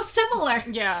are so similar.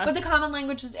 Yeah. But the common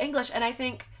language was English, and I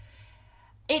think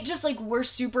it just, like, we're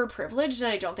super privileged,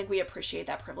 and I don't think we appreciate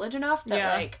that privilege enough.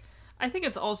 That, like, I think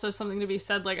it's also something to be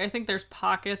said, like, I think there's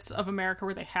pockets of America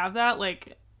where they have that,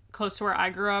 like, close to where I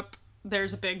grew up,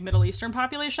 there's a big Middle Eastern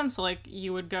population, so, like,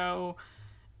 you would go,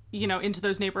 you know, into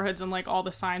those neighborhoods, and, like, all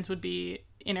the signs would be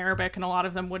in Arabic, and a lot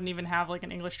of them wouldn't even have, like,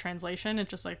 an English translation. It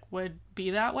just, like, would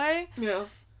be that way. Yeah.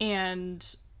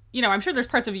 And, you know, I'm sure there's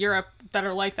parts of Europe that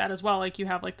are like that as well. Like, you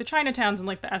have, like, the Chinatowns and,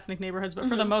 like, the ethnic neighborhoods. But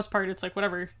for the most part, it's, like,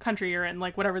 whatever country you're in,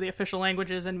 like, whatever the official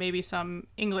language is and maybe some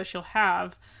English you'll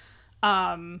have.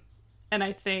 And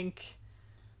I think,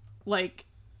 like,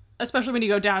 especially when you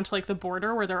go down to, like, the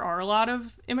border where there are a lot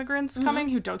of immigrants coming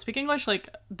who don't speak English, like,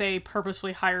 they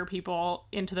purposefully hire people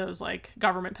into those, like,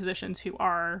 government positions who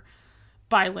are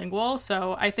bilingual.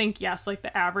 So I think, yes, like,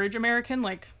 the average American,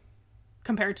 like,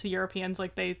 compared to Europeans,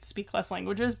 like, they speak less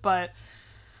languages, but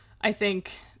I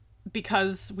think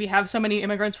because we have so many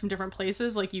immigrants from different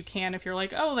places, like, you can, if you're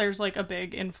like, oh, there's, like, a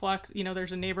big influx, you know,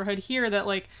 there's a neighborhood here that,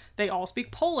 like, they all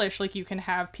speak Polish, like, you can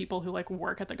have people who, like,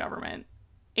 work at the government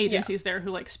agencies there who,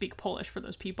 like, speak Polish for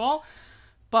those people.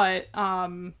 But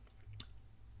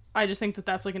I just think that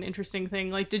that's, like, an interesting thing.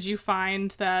 Like, did you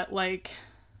find that, like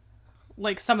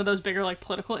some of those bigger, like,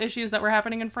 political issues that were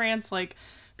happening in France, like,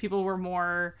 people were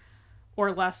more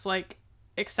or less, like,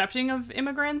 accepting of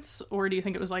immigrants, or do you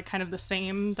think it was, like, kind of the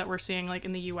same that we're seeing, like,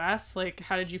 in the US? Like,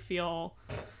 how did you feel,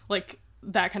 like,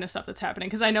 that kind of stuff that's happening?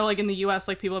 Because I know, like, in the US,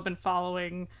 like, people have been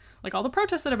following, like, all the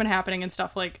protests that have been happening and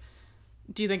stuff. Like,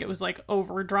 do you think it was, like,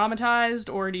 over dramatized,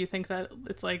 or do you think that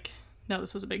it's like, no,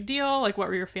 this was a big deal? Like, what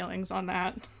were your feelings on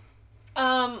that?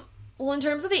 Well, in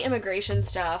terms of the immigration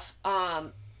stuff,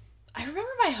 I remember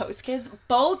my host kids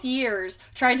both years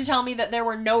trying to tell me that there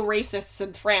were no racists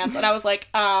in France, and I was like,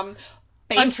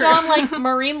 based Untrue. on, like,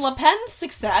 Marine Le Pen's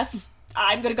success,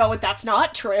 I'm gonna go with that's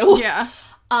not true. Yeah.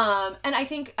 And I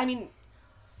think, I mean,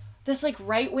 this, like,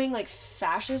 right-wing, like,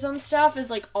 fascism stuff is,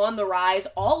 like, on the rise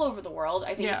all over the world.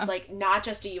 I think it's, like, not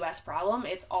just a US problem,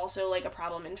 it's also, like, a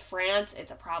problem in France,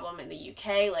 it's a problem in the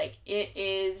UK, like, it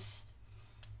is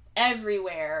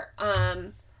everywhere.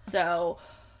 So,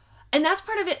 and that's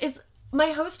part of it is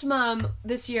my host mom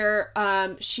this year,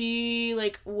 she,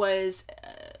 like, was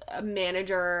a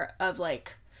manager of,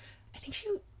 like, I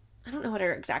don't know what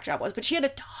her exact job was, but she had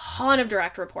a ton of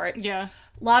direct reports. Yeah.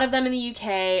 A lot of them in the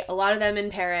UK, a lot of them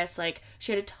in Paris. Like,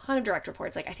 she had a ton of direct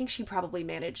reports. Like, I think she probably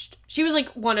managed, she was, like,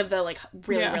 one of the, like,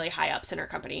 really, really high ups in her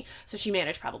company. So she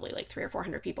managed probably, like, 300 or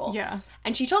 400 people. Yeah.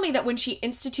 And she told me that when she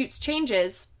institutes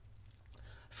changes,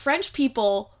 French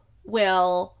people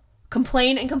will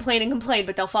complain and complain and complain,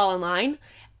 but they'll fall in line.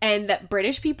 And that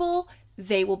British people,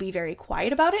 they will be very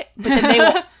quiet about it, but then they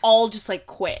will all just, like,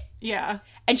 quit. Yeah.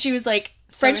 And she was like,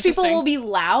 French people will be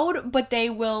loud, but they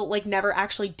will, like, never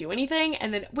actually do anything.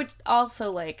 And then, which also,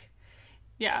 like...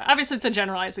 Yeah, obviously it's a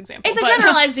generalized example. It's a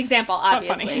generalized example,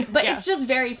 obviously. But funny. But it's just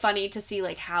very funny to see,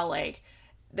 like, how, like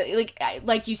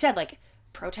you said, like,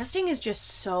 protesting is just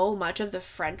so much of the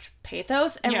French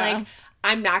pathos. And, like,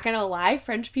 I'm not gonna lie,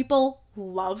 French people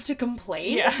love to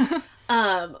complain.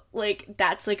 Yeah. Like,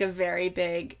 that's, like, a very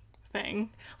big... thing.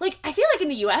 Like, I feel like in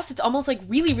the US, it's almost, like,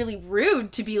 really, really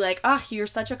rude to be like, oh, you're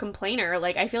such a complainer.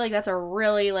 Like, I feel like that's a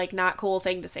really, like, not cool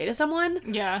thing to say to someone.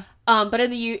 Yeah. But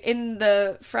in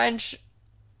the French,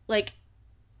 like,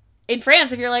 in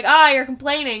France, if you're like, you're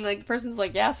complaining, like, the person's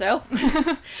like, yeah, so.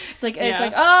 It's like, it's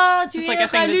like, it's just, like, a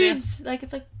thing to do. Like,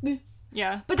 it's like,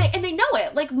 yeah. But they know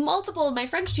it. Like, multiple of my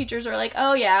French teachers are like,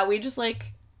 oh, yeah, we just,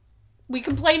 like, we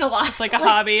complain a lot. It's like a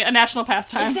hobby, a national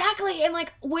pastime. Exactly. And,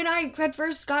 like, when I had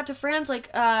first got to France,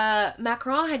 like,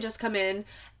 Macron had just come in,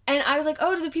 and I was like,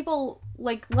 oh, do the people,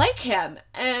 like him?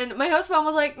 And my host mom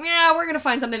was like, yeah, we're gonna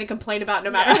find something to complain about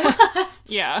no matter what.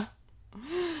 Yeah.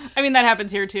 I mean, that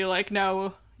happens here, too. Like,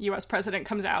 no U.S. president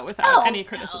comes out without any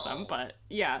criticism. No. But,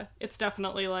 yeah, it's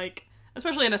definitely, like,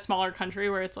 especially in a smaller country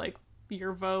where it's, like,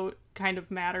 your vote kind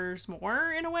of matters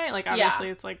more in a way. Like, obviously,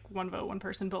 it's, like, one vote, one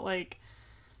person, but, like,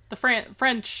 the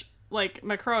French, like,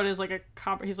 Macron is, like,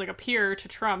 he's, like, a peer to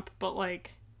Trump, but,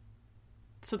 like,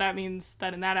 so that means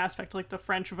that in that aspect, like, the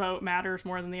French vote matters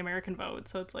more than the American vote.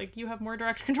 So it's like, you have more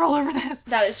direct control over this.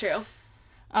 That is true.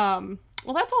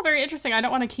 Well, that's all very interesting. I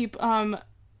don't want to keep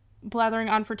blathering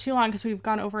on for too long because we've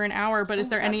gone over an hour, but is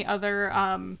there any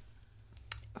other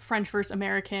French versus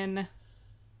American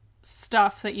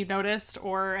stuff that you noticed,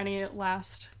 or any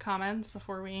last comments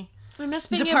before we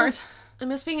depart? I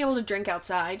miss being able to drink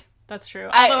outside. That's true.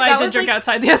 Although I did drink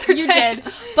outside the other day. You did.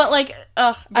 But, like,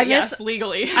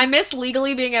 legally. I miss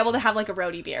legally being able to have, like, a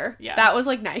roadie beer. Yes. That was,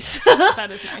 like, nice. That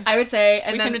is nice. I would say.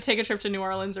 And we then can take a trip to New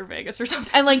Orleans or Vegas or something.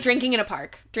 And, like, drinking in a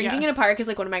park. Drinking in a park is,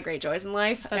 like, one of my great joys in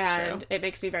life. That's true. It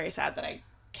makes me very sad that I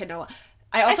can no longer.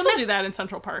 I still do that in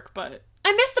Central Park, but...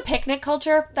 I miss the picnic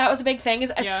culture. That was a big thing. Is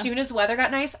as soon as weather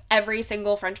got nice, every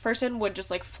single French person would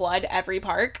just, like, flood every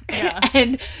park. Yeah.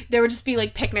 And there would just be,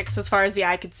 like, picnics as far as the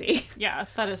eye could see. Yeah,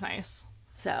 that is nice.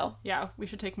 So. Yeah, we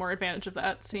should take more advantage of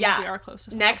that, seeing as we are close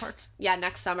to Central Park.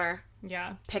 Next summer.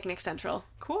 Yeah. Picnic Central.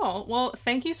 Cool. Well,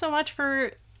 thank you so much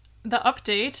for the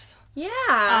update.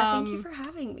 Yeah, thank you for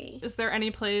having me. Is there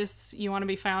any place you want to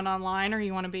be found online, or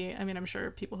you want to be... I mean, I'm sure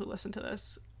people who listen to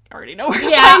this already know where to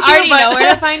find you. Yeah, already know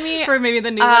where to find me. For maybe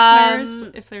the new listeners,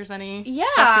 if there's any stuff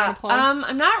you want to plug.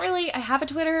 I'm not really... I have a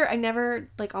Twitter. I never,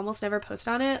 like, almost never post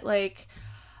on it. Like,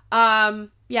 I'm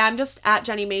just at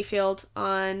Jenny Mayfield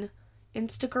on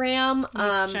Instagram.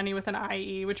 It's Jenny with an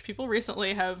IE, which people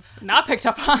recently have not picked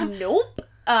up on. Nope.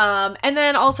 And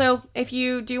then also, if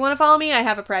you do want to follow me, I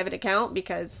have a private account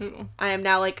because I am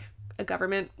now, like, a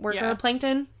government worker at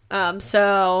Plankton.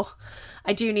 So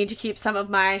I do need to keep some of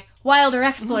my wilder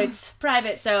exploits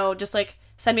private. So just, like,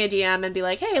 send me a DM and be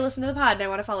like, hey, listen to the pod and I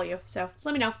want to follow you. So just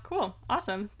let me know. Cool.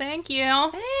 Awesome. Thank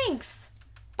you. Thanks.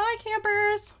 Bye,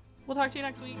 campers. We'll talk to you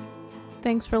next week.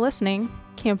 Thanks for listening.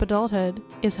 Camp Adulthood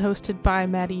is hosted by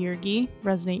Maddie Yergi,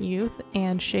 Resident Youth,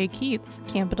 and Shay Keats,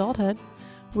 Camp Adulthood.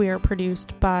 We are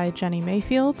produced by Jenny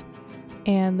Mayfield,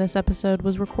 and this episode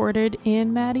was recorded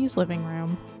in Maddie's living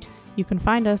room. You can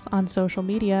find us on social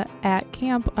media at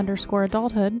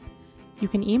camp_adulthood. You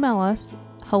can email us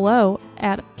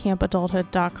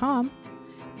hello@campadulthood.com,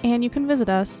 and you can visit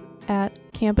us at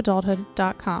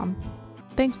campadulthood.com.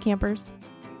 Thanks, campers.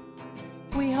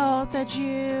 We hope that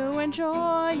you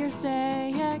enjoy your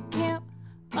stay at Camp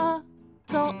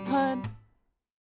Adulthood.